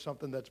tell me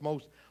something that's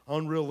most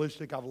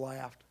unrealistic, I've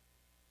laughed.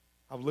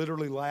 I've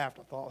literally laughed.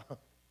 I thought,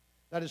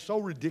 that is so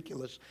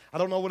ridiculous. I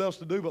don't know what else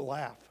to do but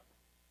laugh.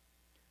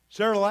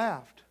 Sarah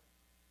laughed.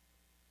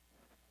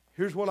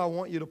 Here's what I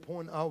want to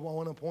point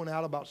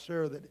out about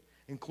Sarah that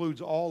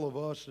includes all of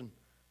us, and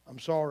I'm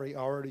sorry I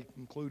already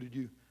included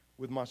you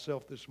with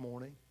myself this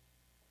morning.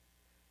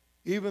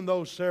 Even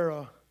though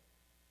Sarah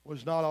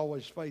was not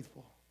always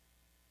faithful,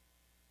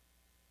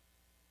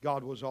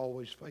 God was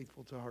always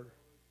faithful to her.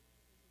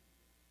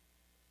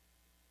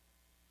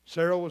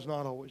 Sarah was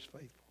not always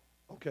faithful.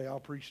 Okay, I'll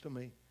preach to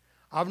me.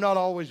 I've not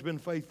always been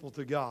faithful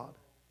to God,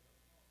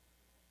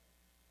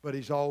 but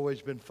He's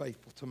always been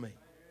faithful to me.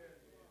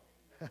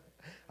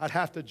 I'd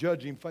have to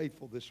judge Him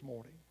faithful this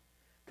morning,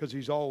 because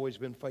He's always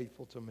been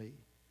faithful to me.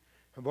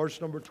 And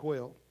verse number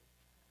 12.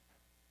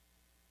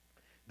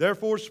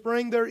 Therefore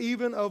spring there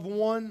even of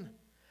one,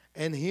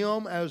 and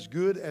him as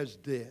good as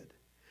dead.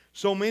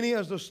 So many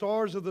as the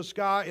stars of the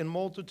sky in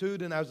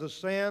multitude, and as the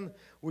sand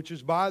which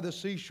is by the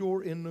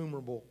seashore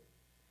innumerable.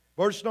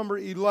 Verse number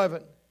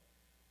 11.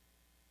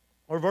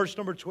 Or verse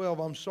number 12,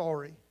 I'm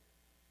sorry.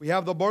 We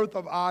have the birth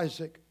of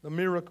Isaac, the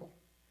miracle,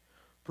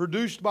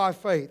 produced by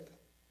faith.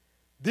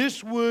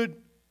 This would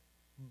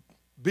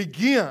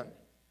begin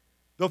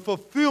the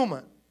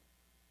fulfillment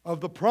of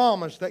the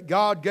promise that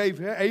God gave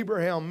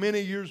Abraham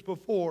many years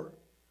before.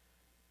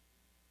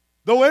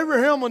 Though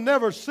Abraham would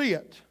never see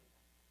it,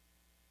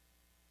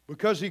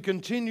 because he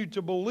continued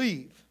to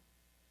believe.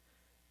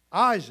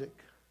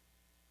 Isaac,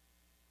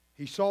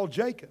 he saw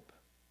Jacob.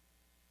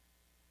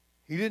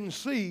 He didn't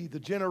see the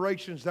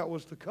generations that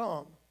was to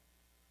come,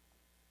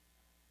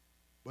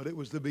 but it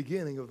was the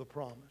beginning of the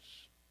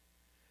promise.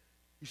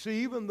 You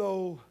see, even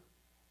though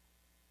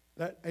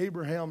that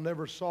Abraham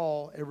never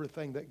saw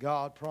everything that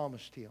God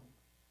promised him,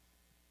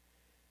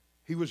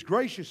 He was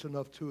gracious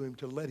enough to him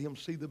to let him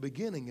see the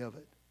beginning of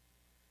it.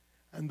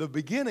 And the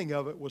beginning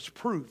of it was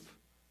proof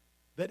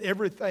that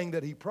everything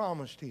that He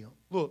promised him.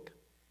 Look,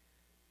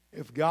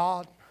 if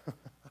God,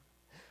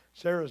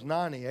 Sarah's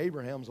 90,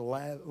 Abraham's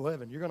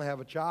 11, you're going to have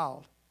a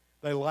child.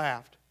 They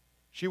laughed.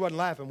 She wasn't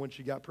laughing when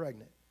she got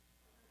pregnant.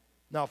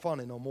 Not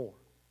funny no more.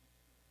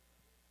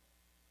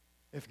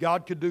 If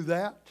God could do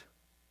that,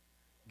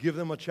 give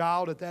them a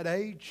child at that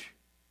age,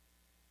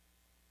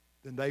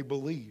 then they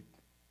believed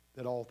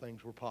that all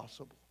things were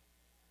possible.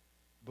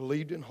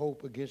 Believed in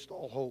hope against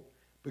all hope.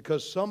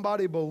 Because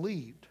somebody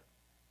believed.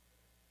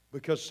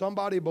 Because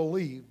somebody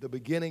believed the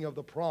beginning of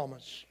the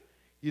promise.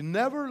 You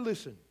never,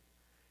 listen,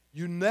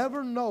 you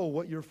never know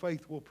what your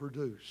faith will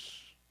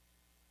produce.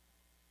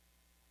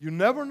 You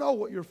never know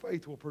what your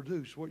faith will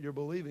produce, what you're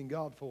believing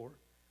God for,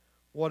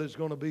 what is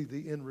going to be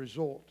the end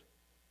result.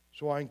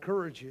 So I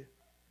encourage you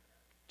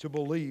to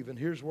believe. And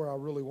here's where I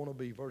really want to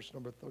be, verse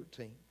number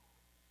 13.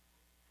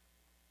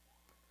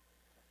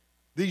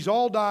 These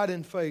all died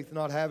in faith,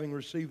 not having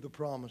received the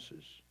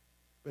promises,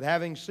 but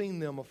having seen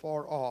them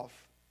afar off,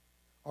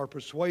 are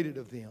persuaded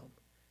of them,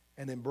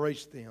 and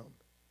embraced them,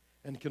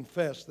 and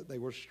confessed that they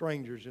were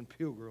strangers and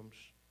pilgrims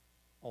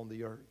on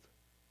the earth.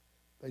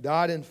 They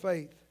died in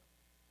faith,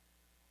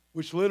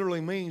 which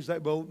literally means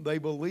that they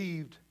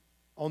believed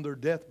on their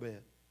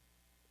deathbed.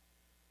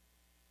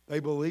 They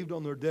believed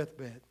on their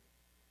deathbed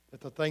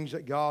that the things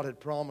that God had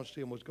promised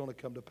them was going to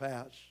come to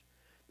pass.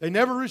 They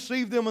never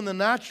received them in the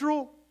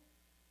natural,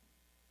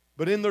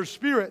 but in their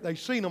spirit they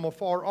seen them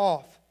afar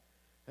off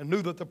and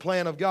knew that the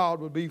plan of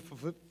God would be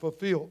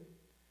fulfilled.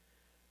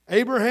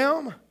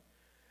 Abraham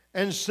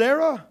and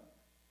Sarah,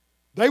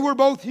 they were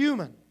both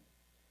human.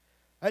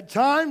 At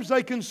times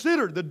they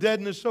considered the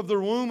deadness of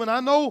their womb. And I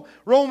know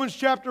Romans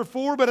chapter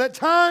 4, but at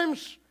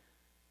times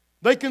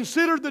they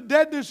considered the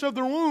deadness of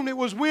their womb. It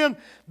was when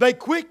they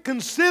quit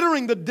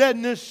considering the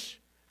deadness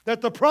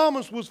that the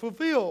promise was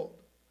fulfilled.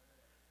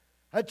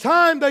 At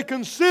times they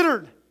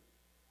considered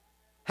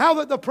how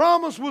that the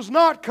promise was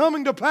not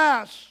coming to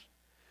pass.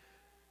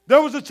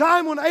 There was a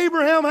time when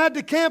Abraham had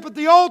to camp at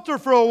the altar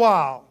for a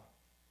while.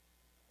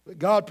 But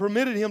God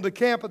permitted him to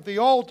camp at the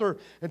altar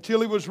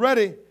until he was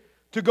ready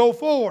to go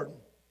forward.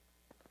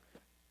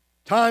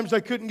 Times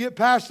they couldn't get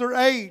past their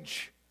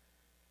age.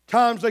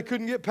 Times they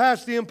couldn't get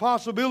past the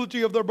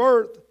impossibility of their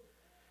birth.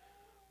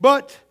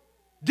 But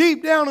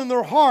deep down in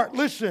their heart,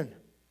 listen,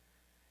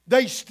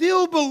 they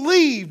still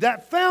believed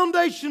that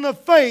foundation of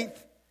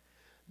faith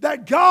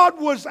that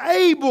God was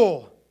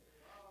able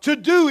to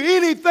do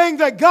anything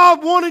that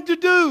God wanted to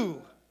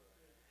do.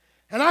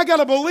 And I got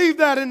to believe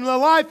that in the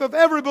life of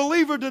every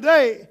believer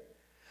today.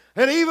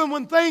 And even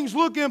when things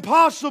look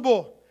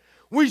impossible,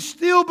 we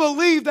still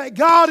believe that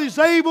God is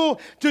able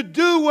to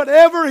do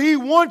whatever He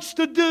wants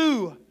to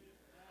do.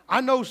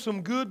 I know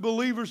some good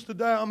believers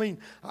today,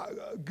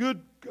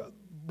 good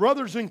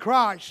brothers in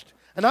Christ.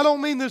 And I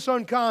don't mean this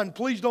unkind.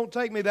 Please don't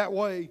take me that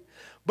way.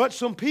 But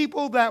some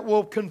people that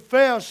will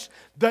confess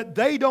that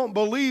they don't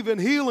believe in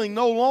healing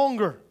no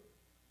longer.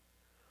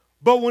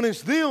 But when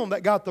it's them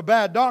that got the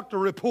bad doctor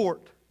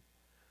report,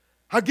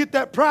 I get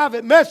that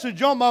private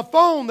message on my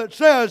phone that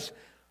says,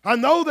 I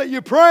know that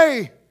you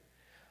pray.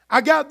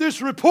 I got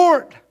this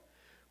report.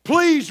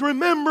 Please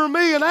remember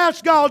me and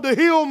ask God to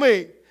heal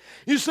me.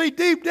 You see,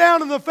 deep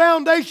down in the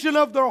foundation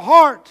of their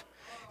heart,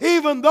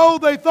 even though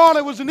they thought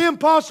it was an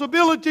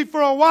impossibility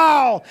for a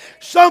while,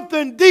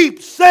 something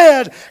deep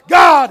said,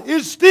 God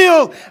is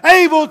still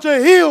able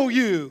to heal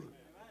you.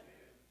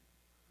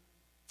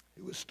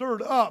 It was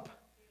stirred up.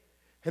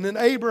 And in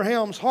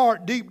Abraham's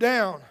heart, deep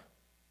down,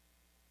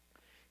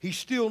 he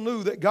still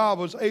knew that God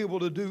was able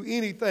to do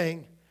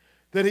anything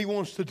that He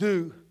wants to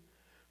do.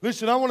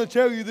 Listen, I want to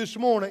tell you this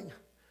morning,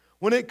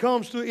 when it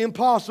comes to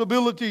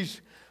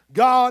impossibilities,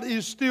 God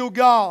is still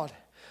God.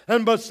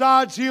 And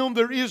besides Him,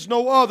 there is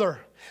no other.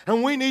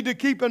 And we need to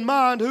keep in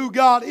mind who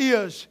God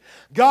is.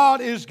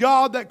 God is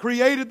God that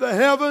created the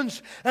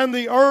heavens and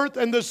the earth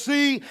and the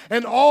sea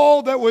and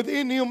all that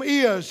within Him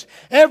is.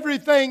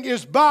 Everything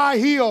is by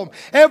Him.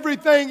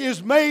 Everything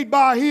is made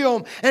by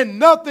Him. And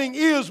nothing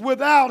is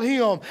without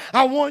Him.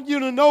 I want you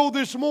to know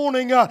this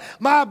morning,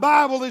 my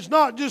Bible is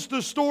not just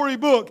a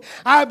storybook.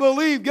 I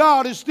believe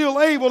God is still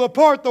able to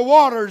part the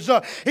waters.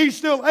 He's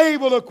still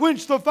able to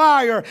quench the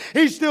fire.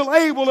 He's still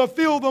able to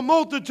fill the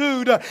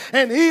multitude.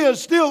 And He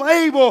is still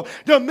able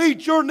to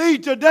meet your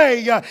need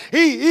today.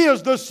 He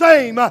is the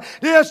same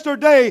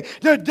yesterday,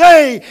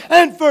 today,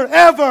 and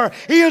forever.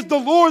 He is the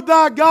Lord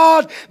thy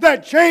God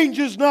that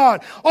changes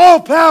not.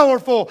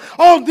 All-powerful,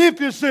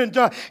 omnipotent.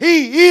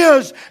 He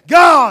is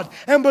God,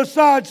 and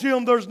besides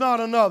Him there's not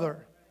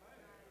another.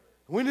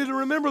 We need to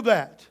remember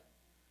that.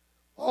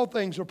 All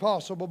things are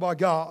possible by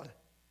God.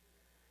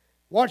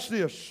 Watch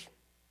this.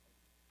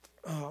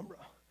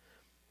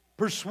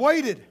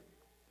 Persuaded.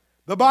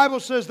 The Bible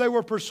says they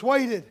were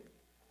persuaded.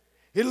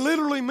 It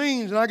literally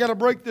means, and I got to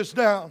break this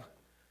down,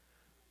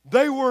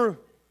 they were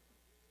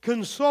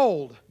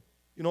consoled.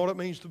 You know what it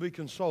means to be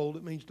consoled?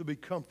 It means to be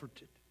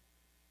comforted.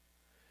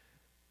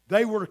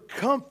 They were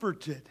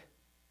comforted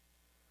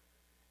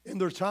in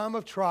their time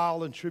of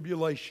trial and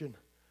tribulation.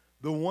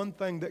 The one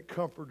thing that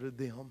comforted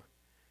them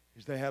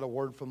is they had a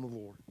word from the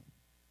Lord.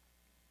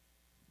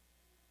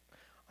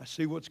 I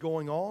see what's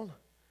going on.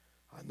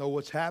 I know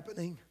what's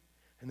happening.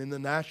 And in the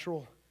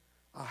natural,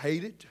 I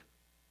hate it.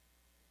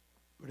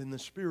 But in the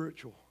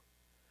spiritual,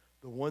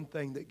 the one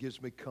thing that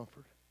gives me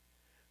comfort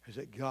is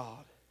that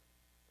God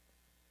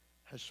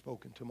has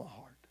spoken to my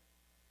heart.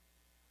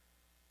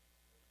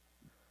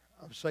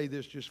 I'll say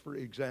this just for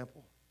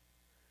example.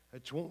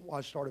 That's when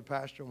I started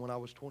pastoring when I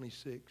was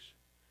 26.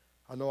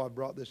 I know I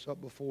brought this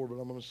up before, but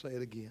I'm going to say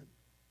it again.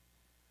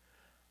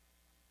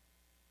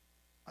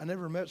 I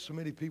never met so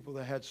many people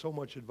that had so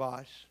much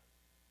advice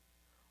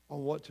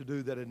on what to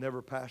do that had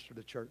never pastored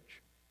a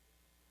church.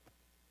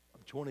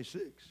 I'm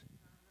 26.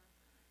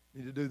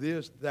 You need to do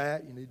this,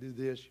 that. You need to do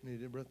this. You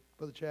need to,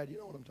 Brother Chad, you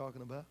know what I'm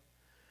talking about.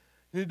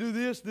 You need to do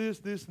this, this,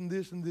 this, and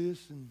this, and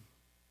this.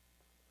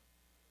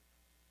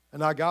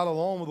 And I got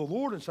along with the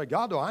Lord and said,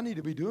 God, do I need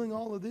to be doing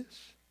all of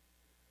this?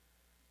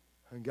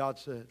 And God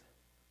said,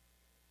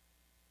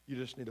 you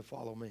just need to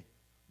follow me.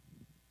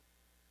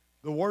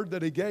 The word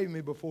that He gave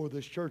me before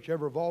this church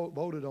ever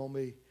voted on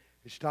me,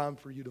 it's time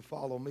for you to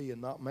follow me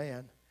and not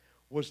man,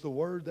 was the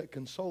word that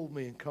consoled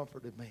me and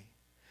comforted me.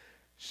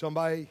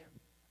 Somebody,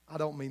 I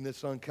don't mean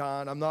this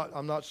unkind. I'm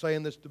not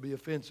saying this to be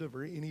offensive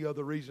or any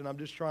other reason. I'm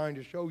just trying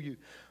to show you.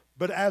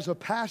 But as a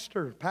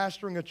pastor,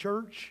 pastoring a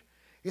church,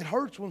 it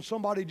hurts when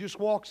somebody just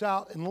walks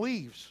out and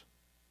leaves.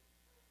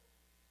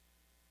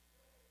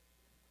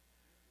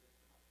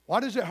 Why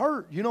does it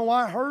hurt? You know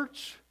why it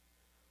hurts?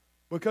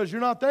 Because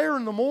you're not there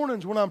in the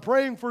mornings when I'm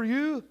praying for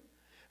you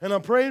and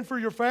I'm praying for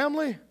your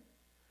family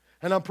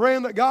and I'm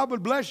praying that God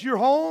would bless your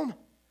home.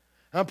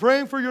 I'm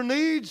praying for your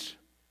needs.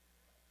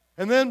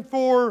 And then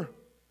for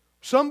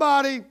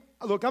somebody,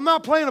 look, I'm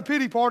not playing a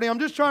pity party. I'm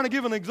just trying to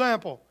give an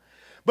example.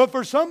 But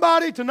for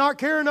somebody to not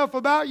care enough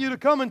about you to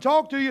come and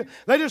talk to you,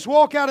 they just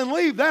walk out and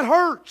leave. That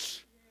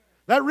hurts.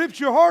 That rips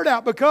your heart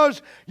out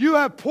because you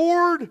have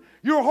poured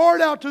your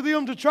heart out to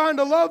them to trying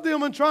to love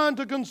them and trying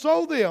to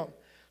console them.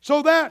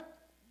 So that,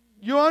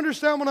 you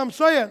understand what I'm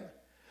saying?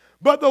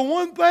 But the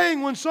one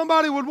thing when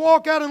somebody would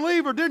walk out and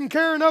leave or didn't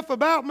care enough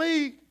about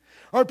me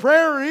or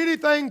prayer or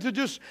anything to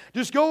just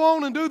go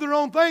on and do their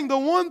own thing, the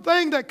one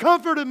thing that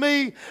comforted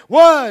me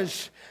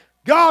was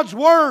God's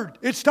Word.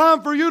 It's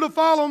time for you to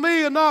follow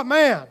me and not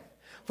man.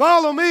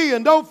 Follow me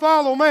and don't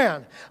follow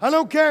man. I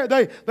don't care.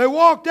 They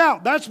walked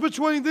out. That's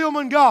between them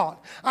and God.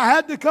 I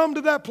had to come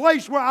to that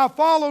place where I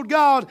followed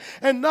God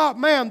and not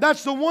man.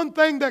 That's the one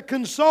thing that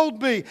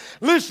consoled me.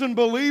 Listen,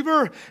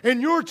 believer,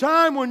 in your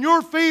time when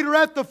your feet are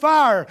at the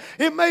fire,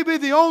 it may be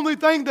the only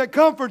thing that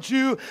comforts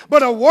you,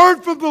 but a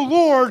word from the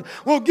Lord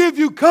will give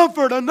you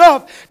comfort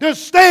enough to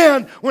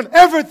stand when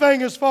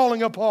everything is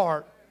falling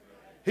apart.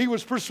 He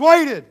was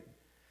persuaded.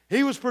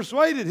 He was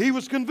persuaded. He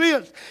was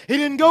convinced. He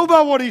didn't go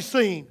by what he's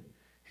seen.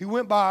 He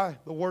went by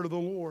the word of the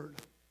Lord.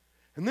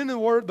 And then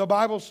the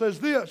Bible says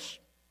this.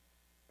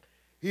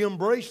 He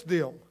embraced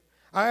them.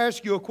 I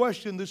ask you a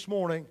question this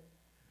morning.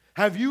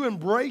 Have you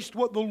embraced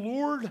what the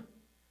Lord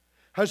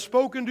has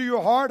spoken to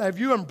your heart? Have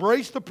you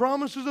embraced the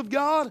promises of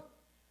God?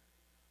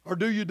 Or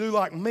do you do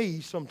like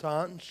me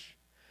sometimes?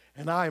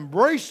 And I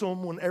embrace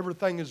them when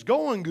everything is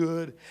going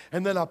good,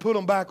 and then I put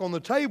them back on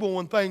the table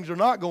when things are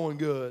not going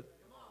good.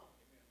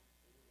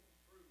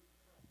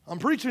 I'm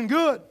preaching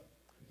good.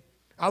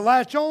 I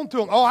latch on to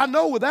them. Oh, I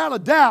know without a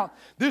doubt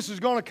this is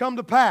going to come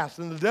to pass.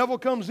 And the devil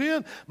comes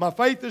in. My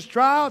faith is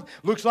tried.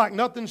 Looks like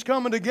nothing's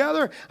coming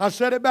together. I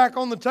set it back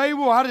on the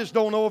table. I just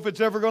don't know if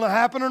it's ever going to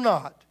happen or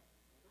not.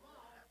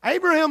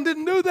 Abraham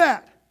didn't do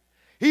that.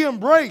 He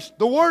embraced.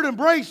 The word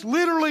embrace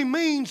literally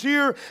means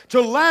here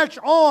to latch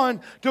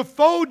on, to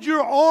fold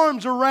your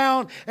arms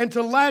around, and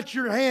to latch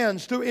your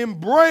hands, to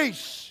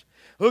embrace.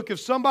 Look,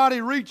 if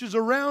somebody reaches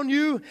around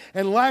you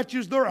and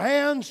latches their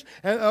hands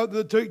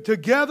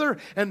together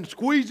and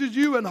squeezes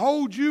you and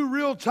holds you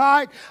real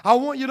tight, I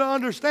want you to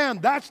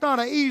understand that's not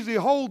an easy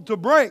hold to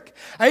break.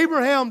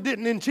 Abraham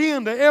didn't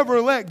intend to ever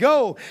let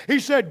go.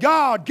 He said,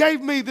 God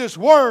gave me this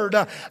word.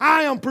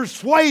 I am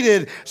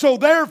persuaded, so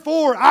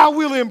therefore I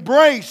will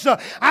embrace.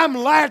 I'm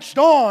latched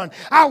on.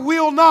 I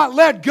will not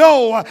let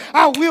go.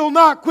 I will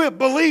not quit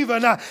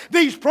believing.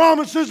 These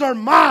promises are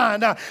mine.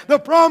 The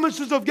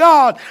promises of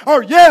God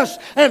are yes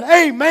and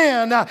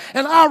amen.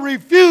 And I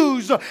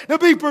refuse to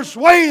be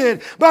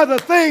persuaded by the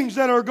things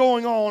that are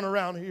going on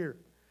around here.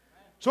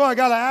 So I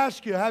got to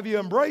ask you, have you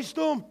embraced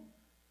them?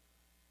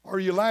 Or are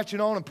you latching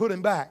on and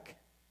putting back?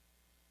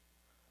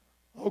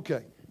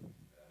 Okay.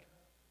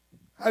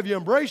 Have you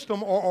embraced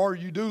them, or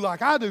you do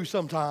like I do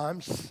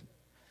sometimes?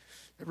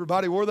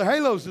 Everybody wore the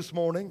halos this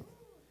morning,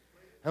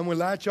 and we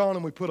latch on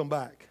and we put them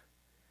back.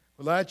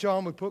 We latch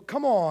on, we put,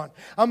 come on.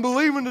 I'm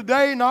believing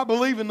today, not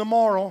believing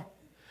tomorrow.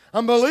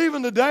 I'm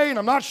believing today, and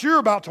I'm not sure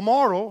about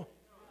tomorrow.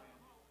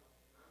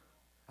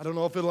 I don't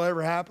know if it'll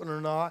ever happen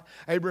or not.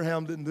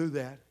 Abraham didn't do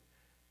that.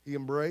 He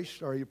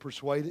embraced, or he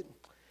persuaded,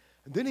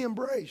 and then he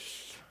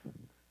embraced.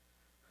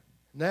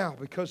 Now,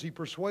 because he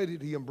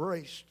persuaded, he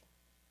embraced.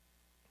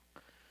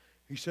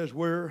 He says,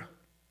 we're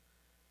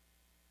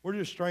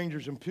just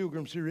strangers and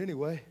pilgrims here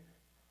anyway.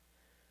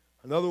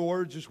 In other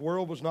words, this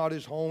world was not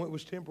his home. It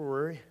was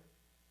temporary.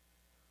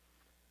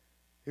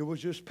 It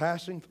was just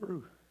passing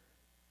through.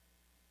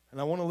 And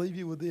I want to leave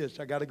you with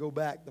this. I got to go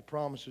back. The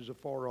promises are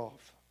far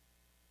off.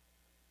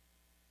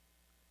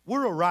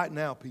 We're a right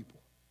now people.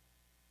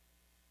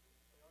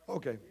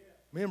 Okay.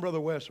 Me and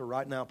Brother Wes are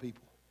right now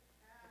people.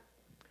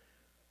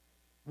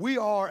 We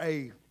are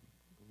a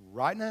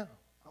right now.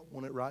 I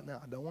want it right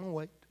now. I don't want to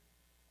wait.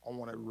 I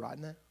want it right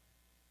now.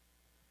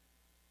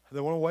 I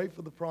don't want to wait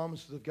for the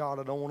promises of God.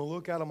 I don't want to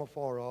look at them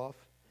afar off.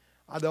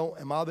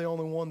 Am I the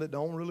only one that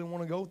don't really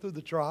want to go through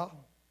the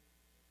trial?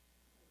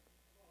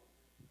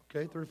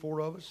 Okay, 3 or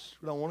 4 of us.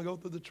 We don't want to go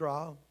through the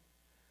trial.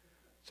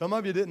 Some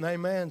of you didn't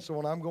amen, so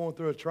when I'm going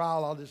through a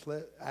trial, I'll just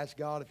ask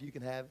God if you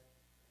can have it.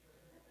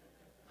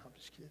 I'm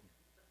just kidding.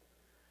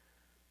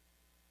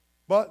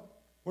 But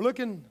we're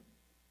looking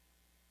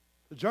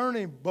the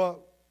journey,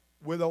 but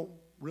we don't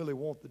really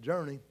want the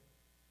journey.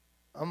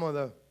 Some of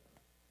the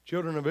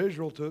children of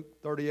Israel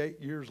took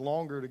 38 years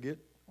longer to get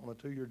on a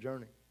 2-year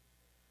journey.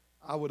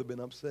 I would have been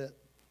upset.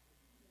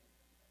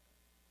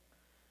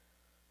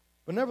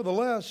 But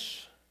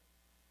nevertheless,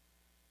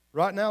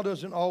 right now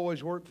doesn't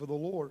always work for the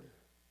Lord.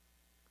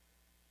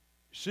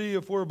 See,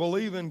 if we're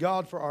believing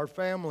God for our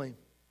family,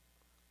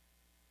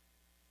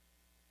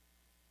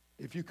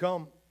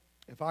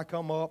 if I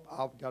come up,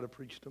 I've got to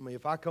preach to me.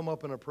 If I come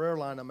up in a prayer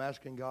line, I'm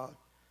asking God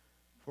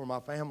for my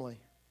family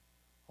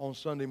on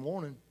Sunday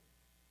morning.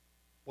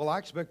 Well, I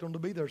expect them to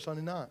be there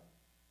Sunday night.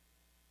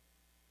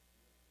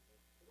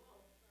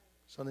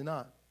 Sunday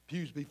night.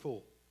 Pews be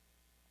full.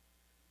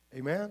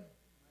 Amen?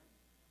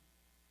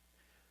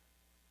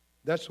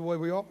 That's the way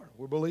we are.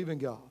 We're believing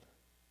God.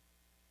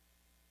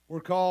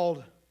 We're called,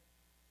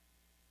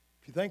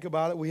 if you think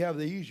about it, we have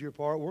the easier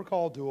part. We're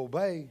called to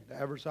obey,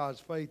 to exercise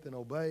faith and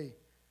obey.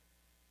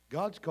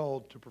 God's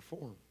called to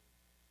perform.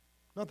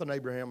 Nothing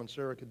Abraham and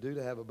Sarah could do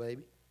to have a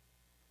baby.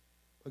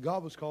 But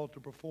God was called to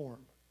perform.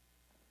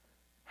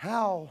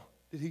 How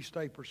did he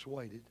stay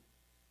persuaded?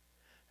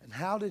 And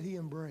how did he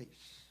embrace?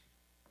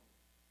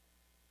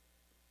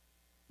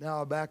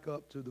 Now I back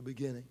up to the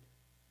beginning.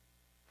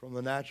 From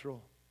the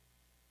natural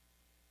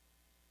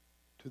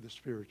to the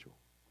spiritual.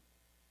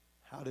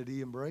 How did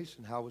he embrace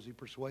and how was he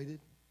persuaded?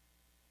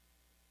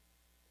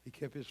 He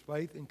kept his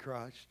faith in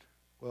Christ.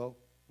 Well,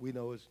 we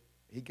know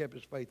he kept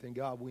his faith in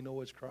God. We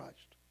know it's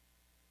Christ.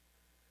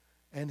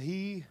 And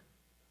he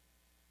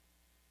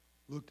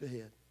looked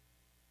ahead.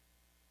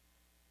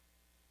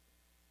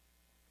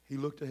 He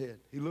looked ahead.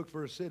 He looked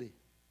for a city.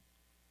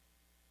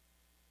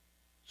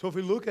 So if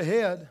we look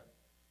ahead,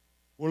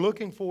 we're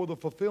looking for the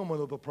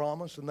fulfillment of the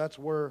promise, and that's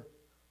where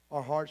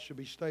our hearts should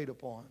be stayed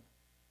upon.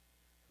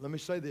 Let me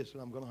say this,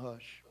 and I'm going to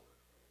hush.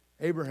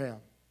 Abraham.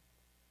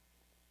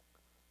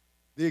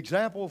 The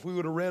example, if we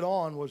would have read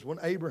on, was when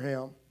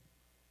Abraham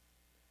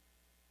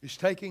is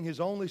taking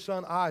his only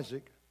son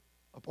Isaac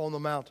upon the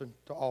mountain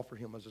to offer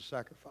him as a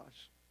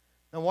sacrifice.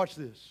 Now watch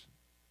this.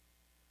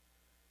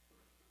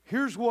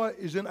 Here's what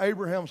is in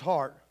Abraham's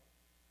heart.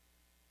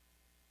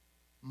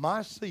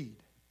 My seed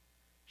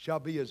shall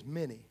be as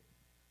many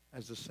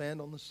as the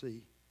sand on the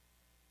sea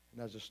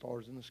and as the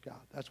stars in the sky.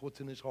 That's what's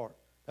in his heart.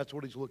 That's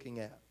what he's looking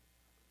at.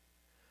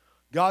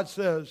 God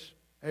says,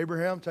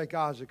 Abraham, take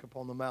Isaac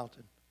upon the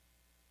mountain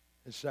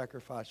and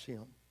sacrifice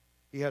him.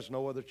 He has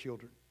no other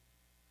children.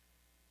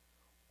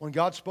 When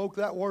God spoke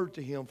that word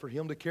to him, for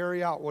him to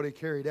carry out what he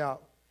carried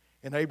out,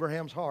 in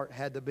Abraham's heart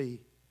had to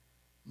be,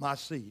 my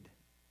seed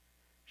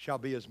shall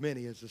be as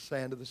many as the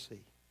sand of the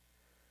sea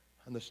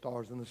and the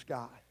stars in the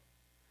sky.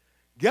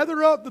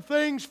 Gather up the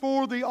things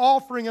for the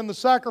offering and the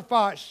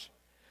sacrifice.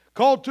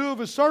 Called 2 of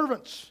his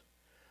servants.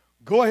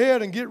 Go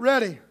ahead and get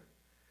ready.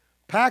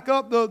 Pack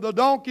up the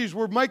donkeys.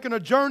 We're making a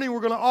journey. We're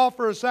going to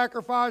offer a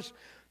sacrifice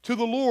to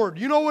the Lord.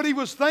 You know what he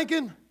was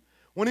thinking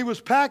when he was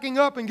packing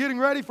up and getting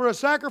ready for a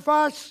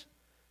sacrifice?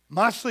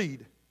 My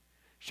seed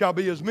shall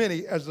be as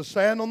many as the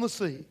sand on the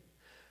sea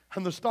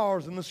and the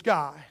stars in the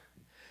sky.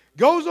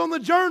 Goes on the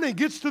journey,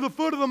 gets to the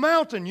foot of the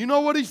mountain. You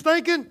know what he's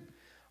thinking?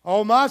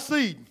 Oh, my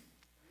seed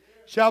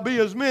shall be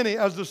as many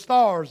as the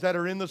stars that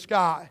are in the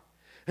sky.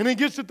 And he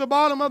gets at the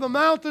bottom of the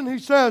mountain. He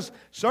says,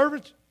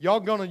 servants, you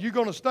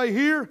gonna stay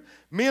here?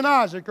 Me and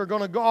Isaac are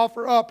going to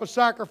offer up a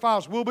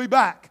sacrifice. We'll be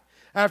back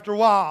after a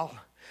while.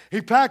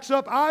 He packs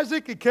up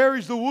Isaac. He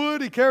carries the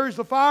wood. He carries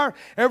the fire.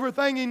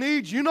 Everything he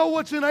needs. You know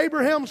what's in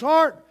Abraham's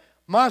heart?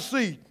 My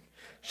seed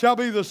shall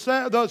be the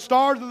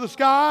stars of the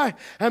sky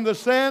and the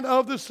sand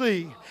of the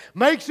sea.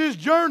 Makes his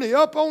journey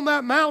up on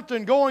that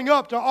mountain, going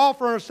up to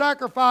offer a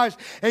sacrifice,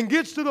 and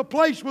gets to the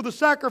place where the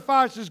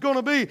sacrifice is going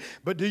to be.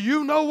 But do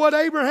you know what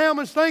Abraham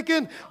is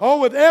thinking? Oh,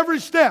 with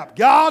every step,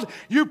 God,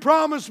 you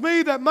promised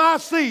me that my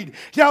seed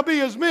shall be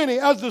as many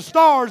as the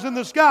stars in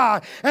the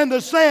sky and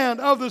the sand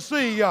of the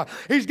sea.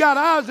 He's got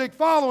Isaac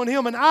following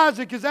him, and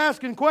Isaac is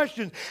asking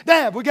questions.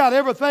 Dad, we got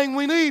everything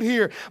we need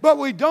here, but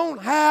we don't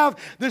have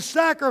the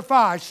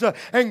sacrifice.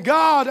 And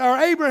God, or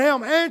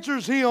Abraham,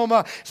 answers him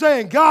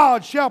saying,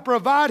 God shall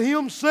provide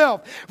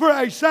himself for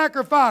a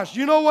sacrifice.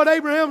 You know what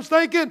Abraham's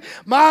thinking?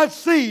 My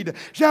seed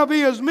shall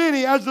be as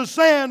many as the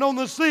sand on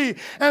the sea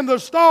and the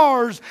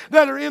stars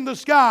that are in the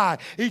sky.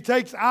 He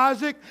takes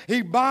Isaac,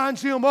 he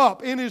binds him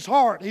up in his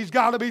heart. He's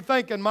got to be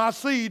thinking, my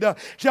seed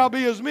shall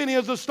be as many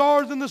as the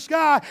stars in the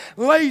sky.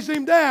 Lays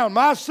him down.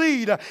 My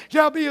seed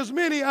shall be as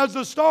many as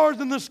the stars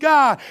in the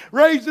sky.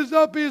 Raises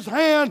up his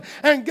hand,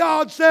 and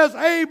God says,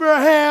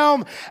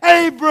 Abraham,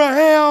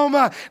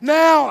 Abraham,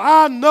 now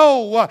I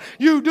know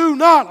you do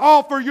not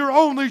offer your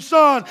only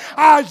son,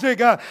 Isaac,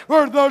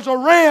 for there's a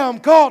ram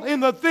caught in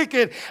the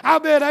thicket. I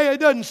bet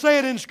it doesn't say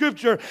it in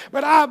Scripture,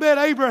 but I bet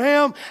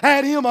Abraham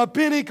had him a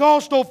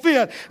Pentecostal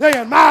fit,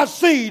 saying, my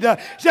seed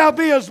shall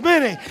be as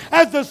many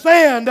as the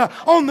sand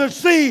on the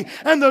sea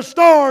and the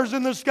stars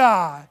in the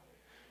sky.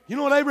 You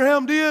know what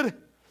Abraham did?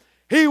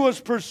 He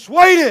was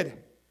persuaded,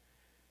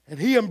 and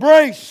he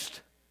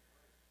embraced.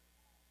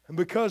 And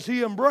because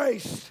he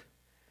embraced,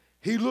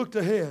 he looked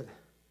ahead.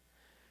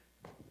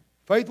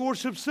 Faith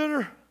Worship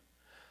Center,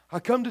 I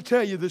come to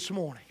tell you this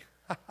morning,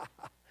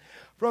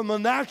 from the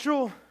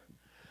natural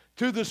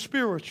to the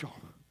spiritual,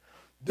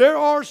 there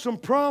are some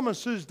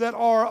promises that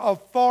are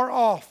afar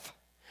off.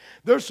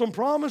 There's some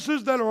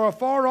promises that are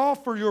afar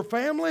off for your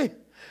family.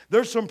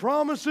 There's some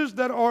promises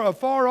that are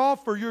afar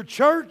off for your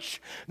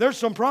church. There's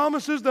some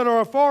promises that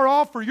are afar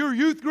off for your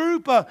youth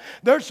group.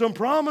 There's some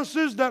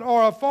promises that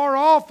are afar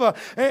off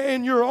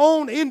in your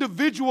own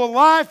individual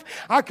life.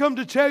 I come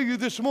to tell you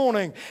this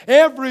morning,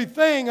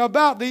 everything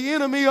about the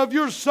enemy of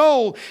your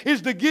soul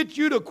is to get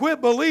you to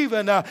quit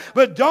believing.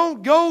 But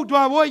don't go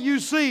by what you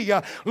see.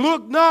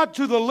 Look not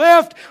to the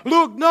left.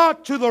 Look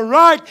not to the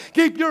right.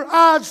 Keep your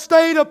eyes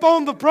stayed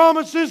upon the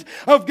promises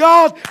of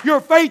God,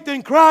 your faith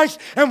in Christ,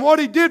 and what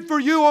He did for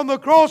you on the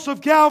cross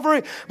of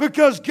Calvary,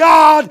 because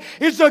God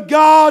is a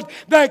God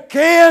that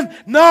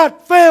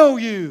cannot fail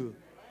you.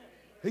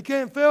 He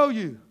can't fail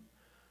you.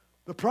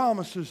 The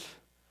promises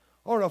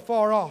are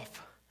afar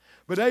off.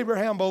 But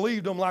Abraham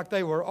believed them like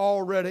they were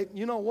already.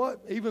 You know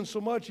what? Even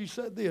so much he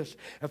said this,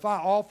 if I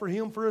offer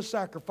him for a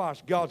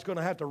sacrifice, God's going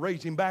to have to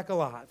raise him back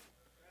alive.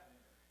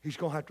 He's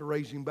going to have to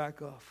raise him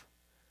back up.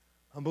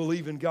 I'm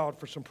believing God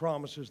for some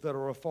promises that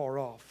are afar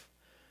off.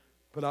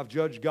 But I've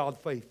judged God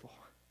faithful.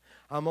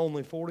 I'm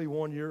only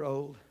 41 years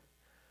old,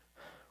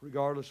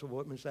 regardless of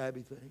what Miss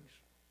Abby thinks.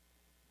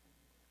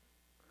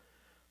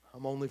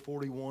 I'm only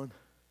 41.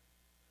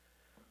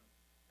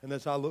 And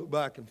as I look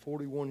back in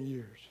 41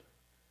 years,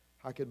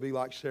 I could be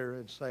like Sarah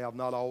and say, I've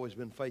not always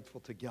been faithful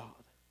to God,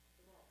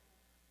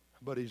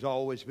 but He's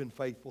always been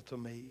faithful to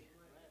me.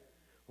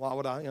 Why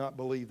would I not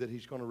believe that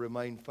He's going to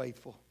remain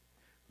faithful?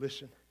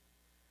 Listen,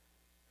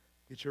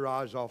 get your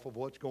eyes off of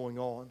what's going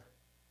on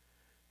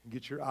and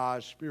get your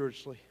eyes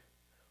spiritually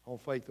on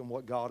faith in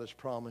what God has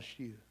promised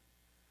you.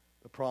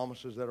 The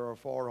promises that are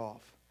afar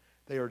off,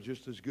 they are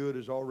just as good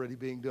as already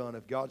being done.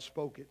 If God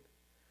spoke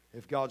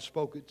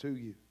it to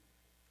you,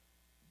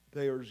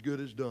 they are as good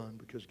as done,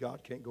 because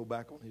God can't go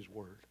back on His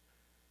word.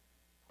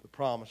 The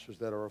promises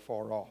that are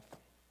afar off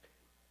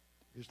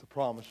is the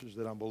promises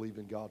that I'm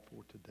believing God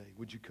for today.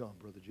 Would you come,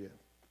 Brother Jeff?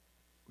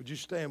 Would you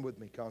stand with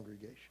me,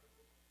 congregation?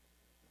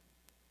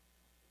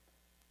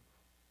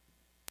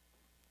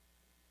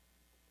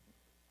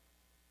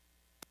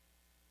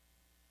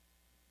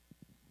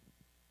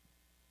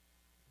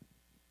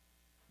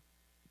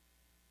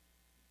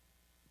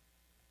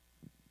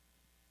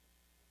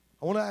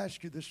 I want to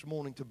ask you this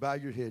morning to bow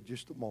your head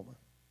just a moment.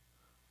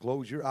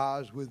 Close your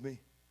eyes with me.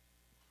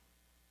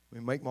 We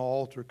make my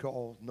altar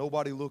call.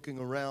 Nobody looking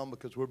around,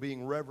 because we're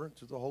being reverent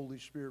to the Holy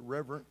Spirit,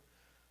 reverent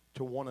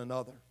to one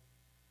another.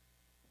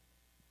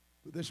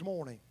 But this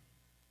morning,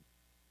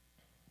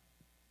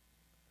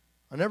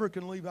 I never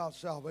can leave out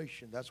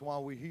salvation. That's why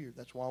we're here.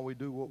 That's why we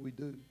do what we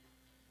do.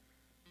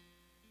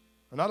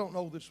 And I don't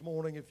know this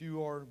morning if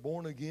you are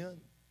born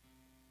again,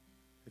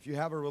 if you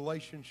have a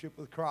relationship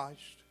with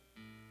Christ,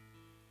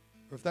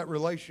 or if that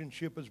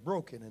relationship is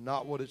broken and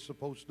not what it's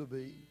supposed to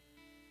be.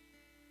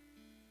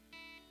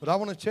 But I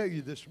want to tell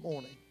you this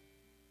morning,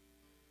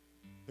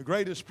 the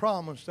greatest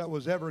promise that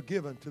was ever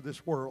given to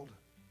this world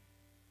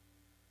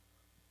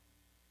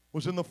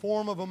was in the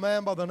form of a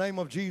man by the name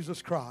of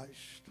Jesus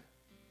Christ.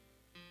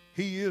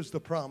 He is the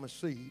promised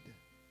seed.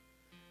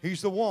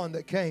 He's the one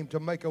that came to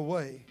make a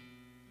way,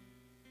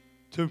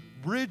 to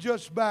bridge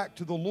us back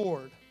to the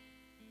Lord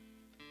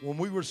when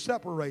we were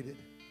separated.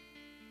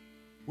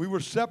 We were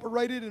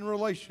separated in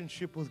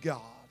relationship with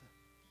God.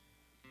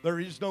 There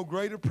is no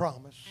greater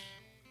promise.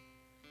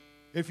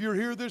 If you're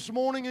here this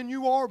morning and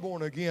you are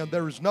born again,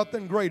 there is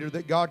nothing greater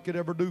that God could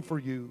ever do for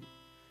you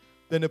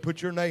than to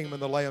put your name in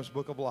the Lamb's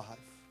Book of Life.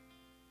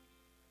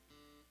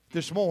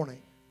 This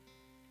morning,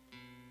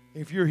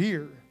 if you're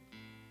here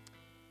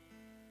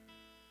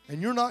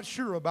and you're not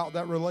sure about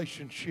that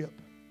relationship,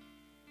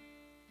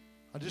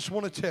 I just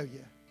want to tell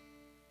you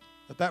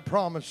that that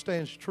promise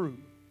stands true.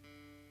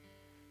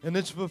 And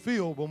it's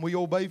fulfilled when we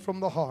obey from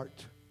the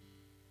heart.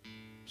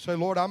 Say,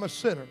 Lord, I'm a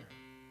sinner,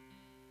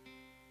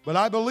 but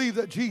I believe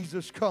that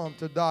Jesus come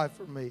to die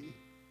for me.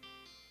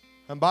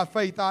 And by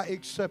faith, I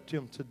accept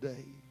Him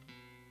today.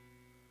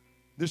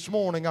 This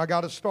morning, I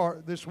got to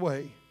start this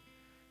way.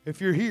 If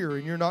you're here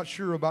and you're not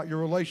sure about your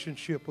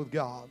relationship with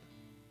God,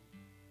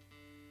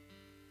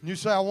 and you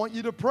say, I want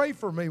you to pray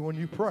for me when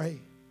you pray,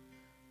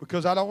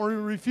 because I don't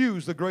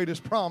refuse the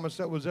greatest promise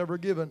that was ever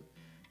given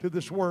to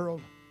this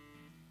world.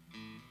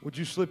 Would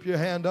you slip your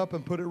hand up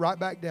and put it right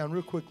back down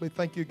real quickly?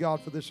 Thank you,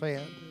 God, for this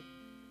hand.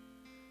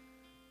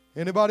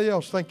 Anybody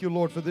else? Thank you,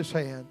 Lord, for this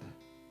hand.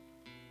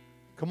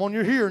 Come on,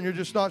 you're here and you're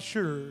just not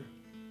sure.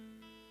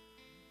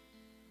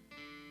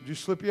 Would you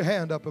slip your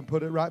hand up and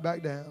put it right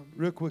back down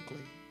real quickly?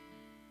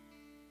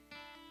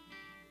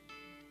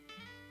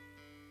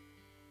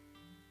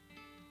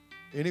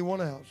 Anyone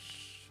else?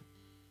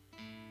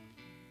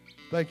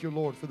 Thank you,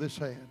 Lord, for this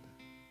hand.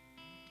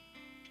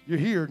 You're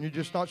here and you're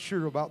just not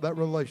sure about that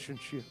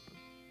relationship.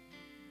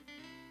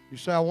 You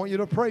say, I want you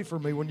to pray for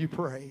me when you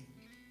pray.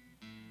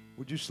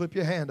 Would you slip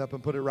your hand up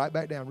and put it right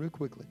back down real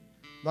quickly?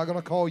 I'm not going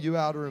to call you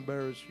out or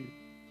embarrass you.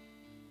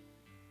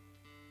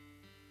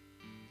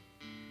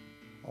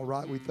 All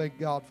right, we thank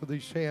God for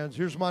these hands.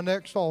 Here's my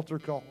next altar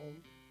call.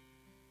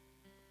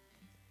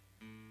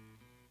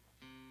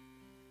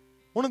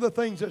 One of the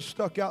things that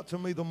stuck out to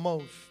me the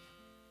most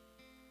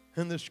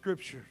in the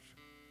Scriptures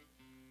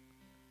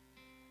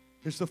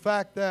is the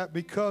fact that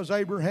because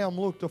Abraham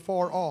looked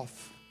afar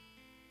off,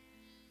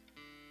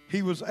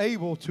 he was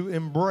able to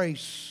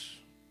embrace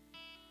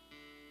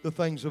the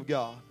things of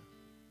God.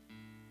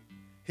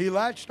 He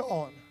latched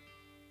on.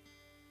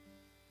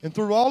 And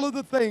through all of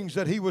the things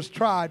that he was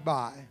tried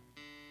by,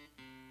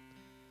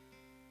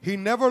 he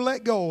never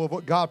let go of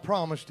what God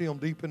promised him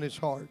deep in his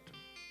heart.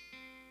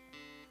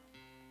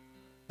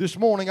 This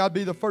morning, I'd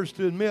be the first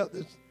to admit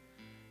this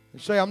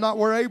and say I'm not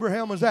where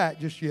Abraham was at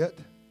just yet.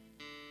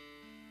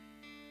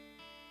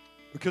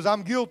 Because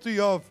I'm guilty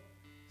of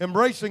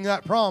embracing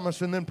that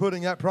promise and then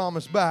putting that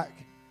promise back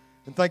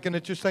and thinking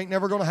it just ain't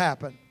never going to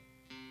happen.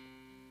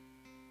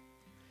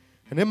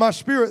 And in my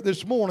spirit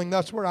this morning,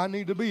 that's where I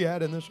need to be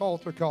at in this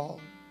altar call.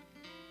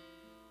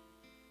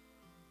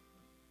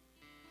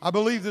 I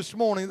believe this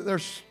morning that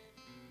there's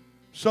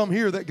some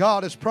here that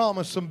God has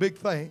promised some big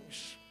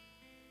things.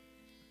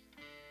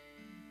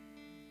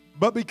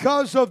 But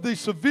because of the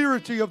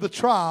severity of the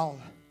trial,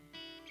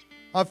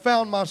 I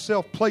found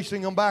myself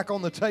placing them back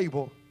on the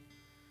table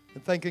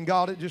and thinking,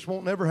 God, it just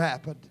won't never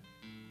happen.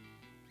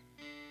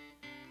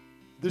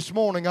 This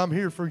morning, I'm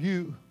here for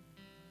you.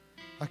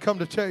 I come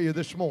to tell you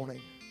this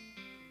morning,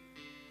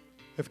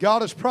 if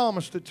God has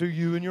promised it to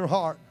you in your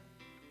heart,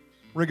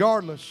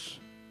 regardless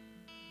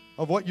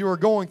of what you are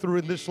going through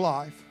in this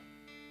life,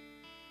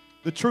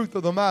 the truth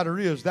of the matter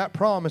is that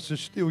promise is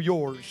still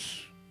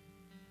yours.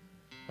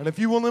 And if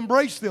you will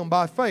embrace them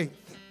by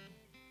faith,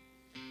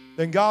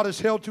 then God is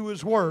held to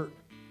His word.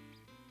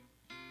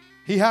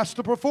 He has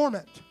to perform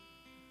it.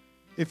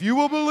 If you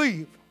will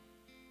believe,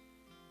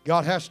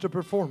 God has to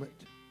perform it.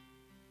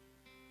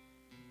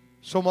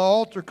 So my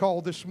altar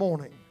call this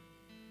morning,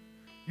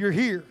 you're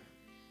here.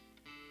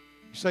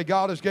 You say,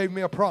 God has gave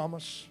me a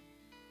promise.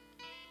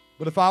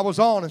 But if I was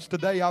honest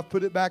today, I've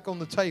put it back on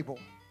the table.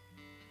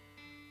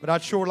 But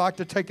I'd sure like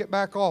to take it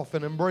back off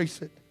and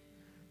embrace it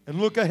and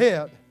look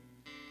ahead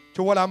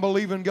to what I'm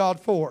believing God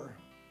for.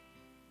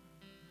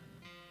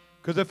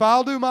 Because if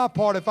I'll do my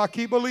part, if I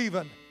keep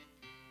believing,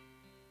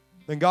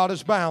 then God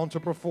is bound to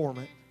perform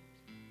it.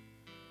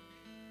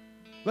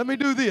 Let me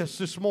do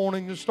this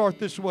morning to start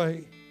this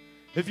way.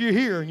 If you're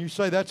here and you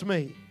say, that's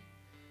me,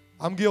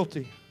 I'm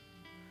guilty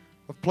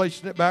of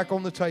placing it back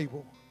on the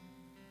table,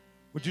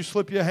 would you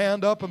slip your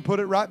hand up and put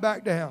it right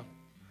back down?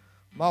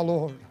 My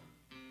Lord.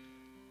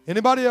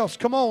 Anybody else?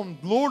 Come on.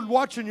 Lord,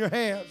 watching your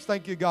hands.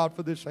 Thank you, God,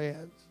 for this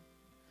hands.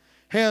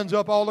 Hands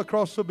up all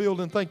across the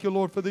building. Thank you,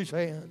 Lord, for these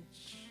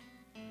hands.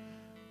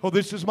 Oh,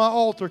 this is my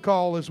altar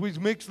call as we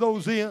mix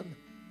those in.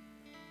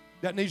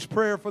 that needs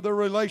prayer for their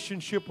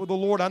relationship with the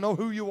Lord, I know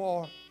who you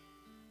are.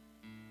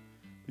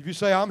 If you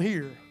say, I'm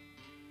here,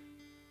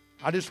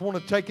 I just want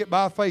to take it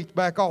by faith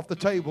back off the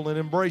table and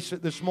embrace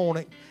it this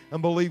morning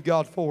and believe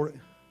God for it.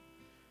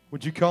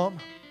 Would you come?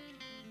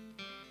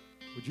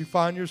 Would you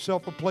find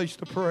yourself a place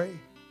to pray?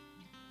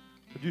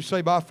 Would you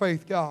say, by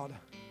faith, God,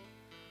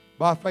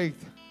 by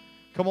faith.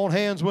 Come on,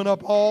 hands went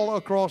up all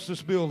across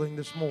this building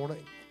this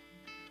morning.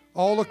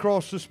 All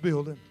across this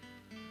building.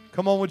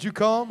 Come on, would you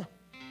come?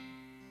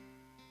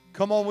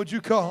 Come on, would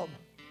you come?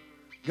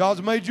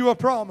 God's made you a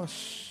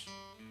promise.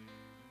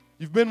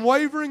 You've been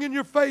wavering in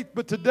your faith,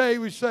 but today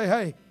we say,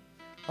 hey,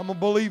 I'm going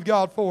to believe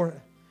God for it.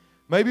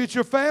 Maybe it's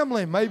your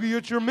family. Maybe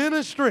it's your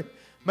ministry.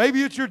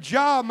 Maybe it's your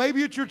job.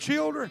 Maybe it's your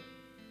children.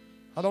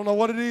 I don't know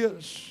what it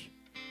is.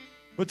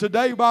 But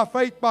today, by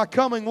faith, by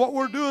coming, what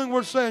we're doing,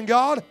 we're saying,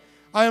 God,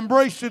 I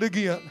embrace it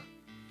again.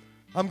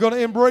 I'm going to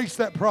embrace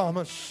that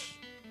promise.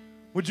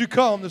 Would you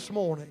come this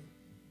morning?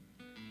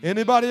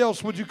 Anybody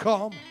else, would you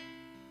come?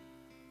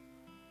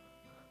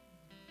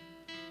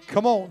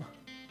 Come on.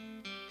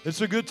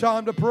 It's a good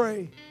time to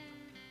pray.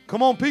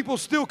 Come on, people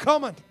still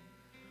coming.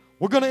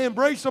 We're going to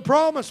embrace a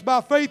promise by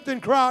faith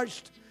in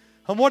Christ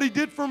and what He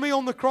did for me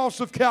on the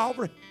cross of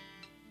Calvary.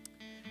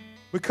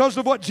 Because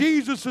of what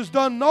Jesus has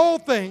done, all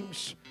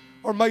things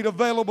are made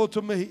available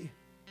to me.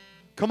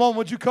 Come on,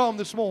 would you come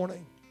this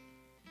morning?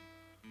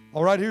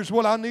 All right, here's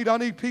what I need. I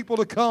need people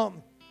to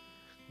come.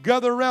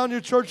 Gather around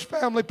your church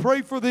family.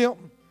 Pray for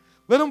them.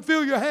 Let them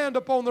feel your hand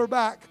up on their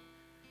back.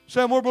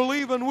 Saying, we're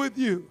believing with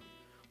you.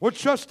 We're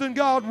trusting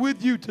God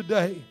with you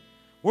today.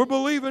 We're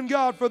believing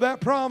God for that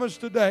promise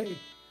today.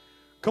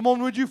 Come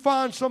on, would you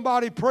find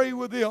somebody, pray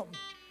with them,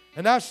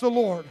 and ask the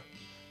Lord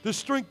to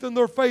strengthen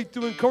their faith,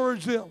 to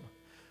encourage them.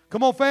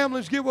 Come on,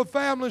 families, get with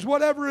families,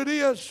 whatever it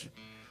is.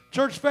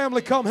 Church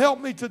family, come help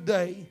me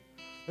today.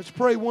 Let's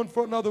pray one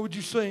for another. Would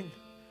you sing?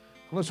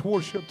 Let's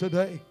worship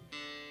today.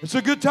 It's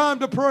a good time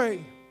to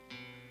pray.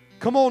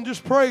 Come on,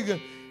 just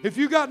pray. If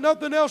you got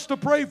nothing else to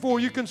pray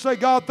for, you can say,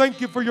 God, thank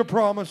you for your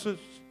promises.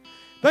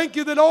 Thank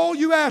you that all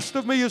you asked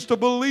of me is to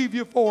believe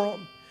you for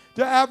them,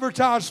 to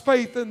advertise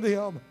faith in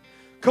them.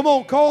 Come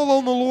on, call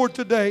on the Lord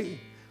today.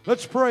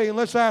 Let's pray and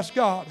let's ask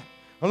God.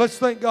 And let's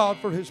thank God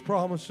for His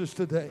promises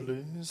today.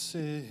 Blessed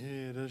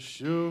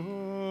assurance,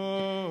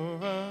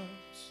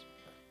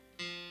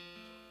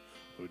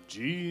 oh,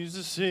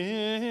 Jesus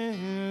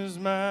is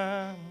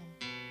mine.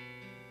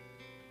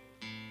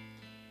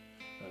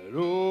 And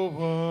oh,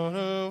 what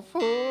a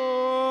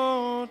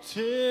foretaste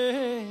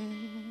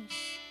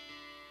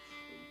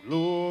of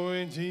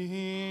glory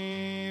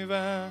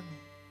divine,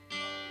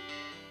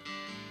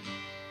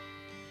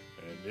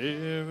 and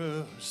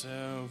ever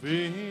salvation,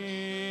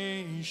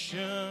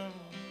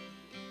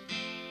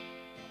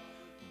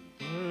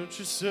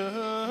 purchase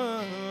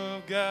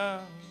of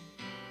God,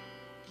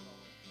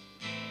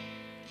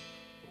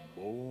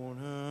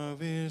 born of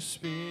His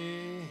Spirit,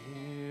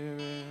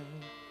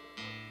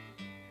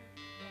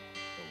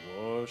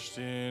 washed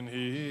in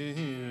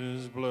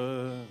His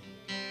blood.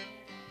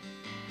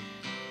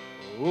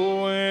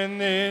 Oh,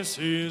 and this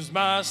is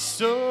my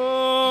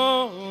story.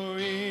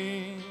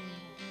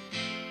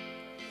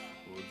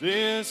 Oh,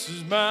 this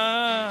is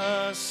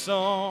my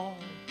song,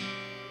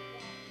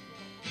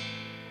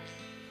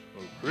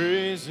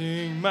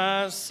 praising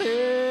my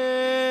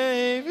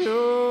Savior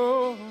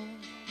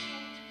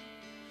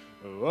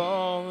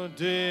all the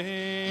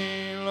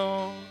day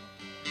long.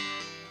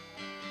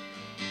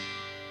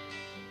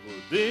 Well,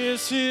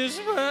 this is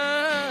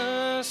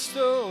my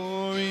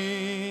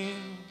story.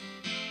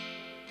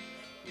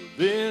 Well,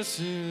 this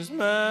is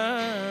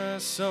my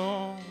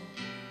song,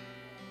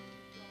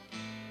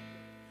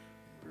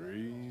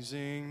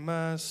 praising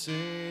my Savior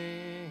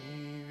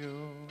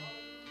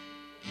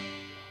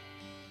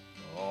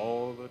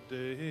all the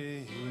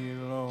day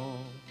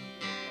long.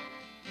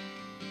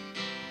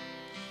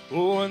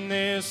 Oh, and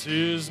this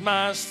is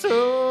my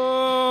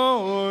story.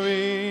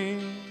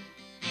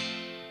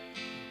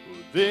 Oh,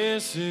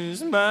 this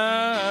is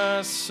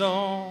my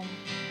song,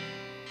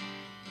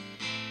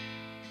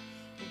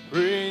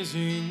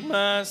 praising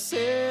my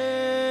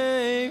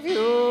Savior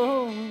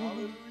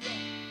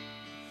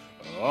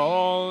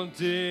all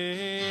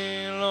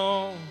day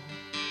long.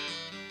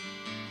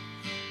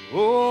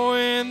 Oh,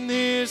 and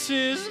this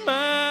is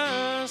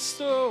my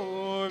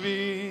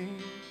story.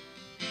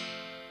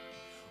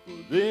 Oh,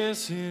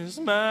 this is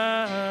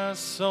my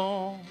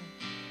song,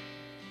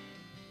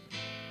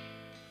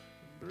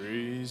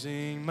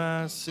 praising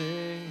my Savior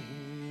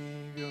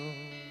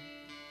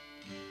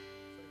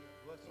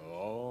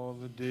all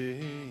the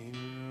day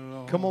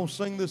long. Come on,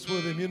 sing this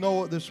with Him. You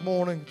know it this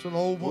morning. It's an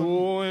old one.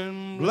 Oh,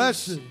 and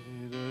Blessed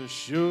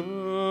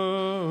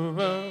assurance,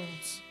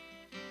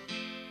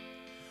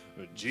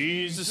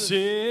 Jesus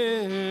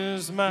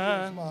is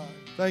mine.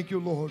 Thank you,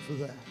 Lord, for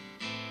that.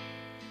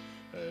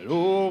 And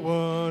oh,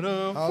 what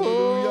a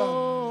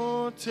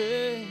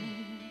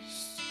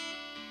foretaste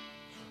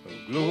of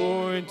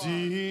glory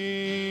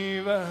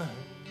divine.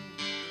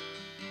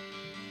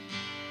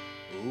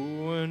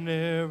 Oh, an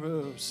heir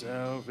of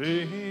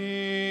salvation,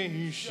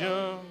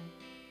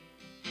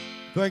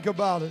 Think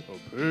about it.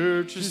 A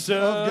purchase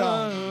Of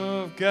God.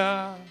 of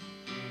God.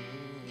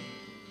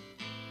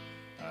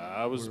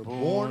 I was We're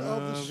born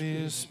of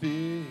His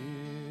Spirit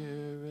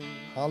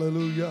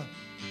Hallelujah.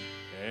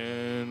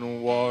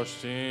 and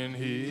washed in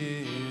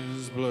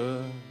His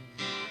blood.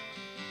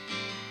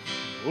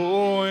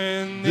 Oh,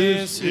 and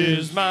This this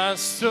is is- my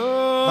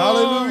story.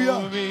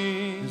 Hallelujah.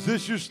 Is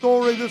this your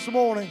story this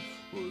morning?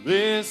 Well,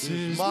 this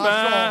is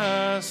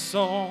my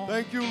song.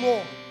 Thank you,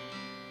 Lord.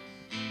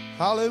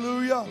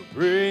 Hallelujah.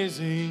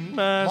 Praising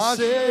my My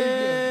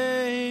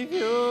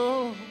Savior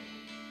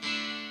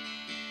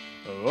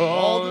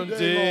all the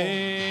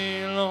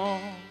day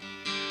long.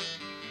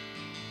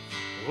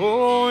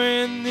 Oh,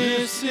 and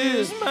this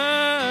is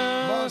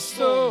my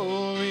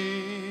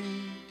story.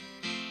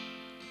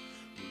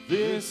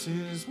 This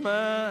is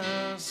my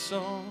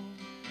song.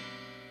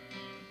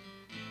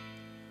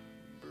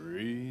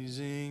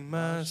 Praising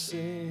my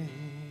Savior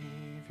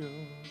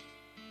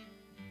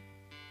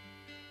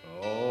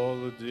all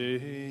the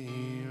day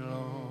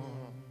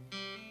long.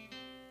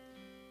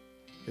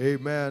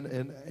 Amen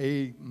and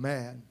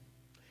amen.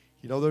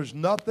 You know, there's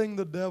nothing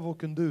the devil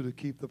can do to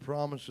keep the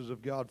promises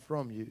of God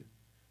from you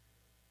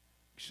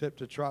except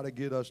to try to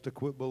get us to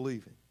quit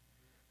believing.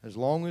 As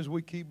long as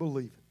we keep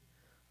believing,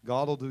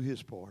 God will do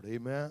His part.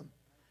 Amen.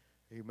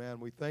 Amen.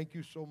 We thank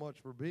you so much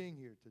for being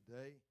here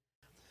today.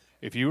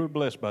 If you were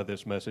blessed by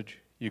this message,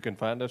 you can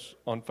find us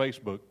on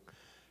Facebook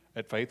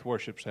at Faith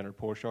Worship Center,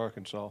 Portia,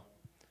 Arkansas.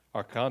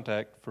 Our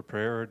contact for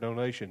prayer or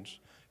donations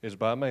is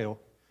by mail,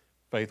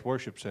 Faith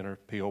Worship Center,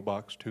 P.O.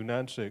 Box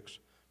 296,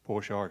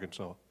 Portia,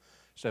 Arkansas,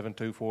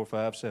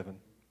 72457.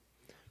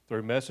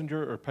 Through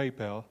Messenger or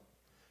PayPal,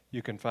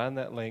 you can find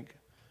that link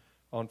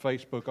on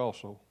Facebook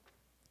also.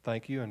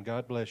 Thank you, and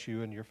God bless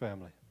you and your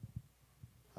family.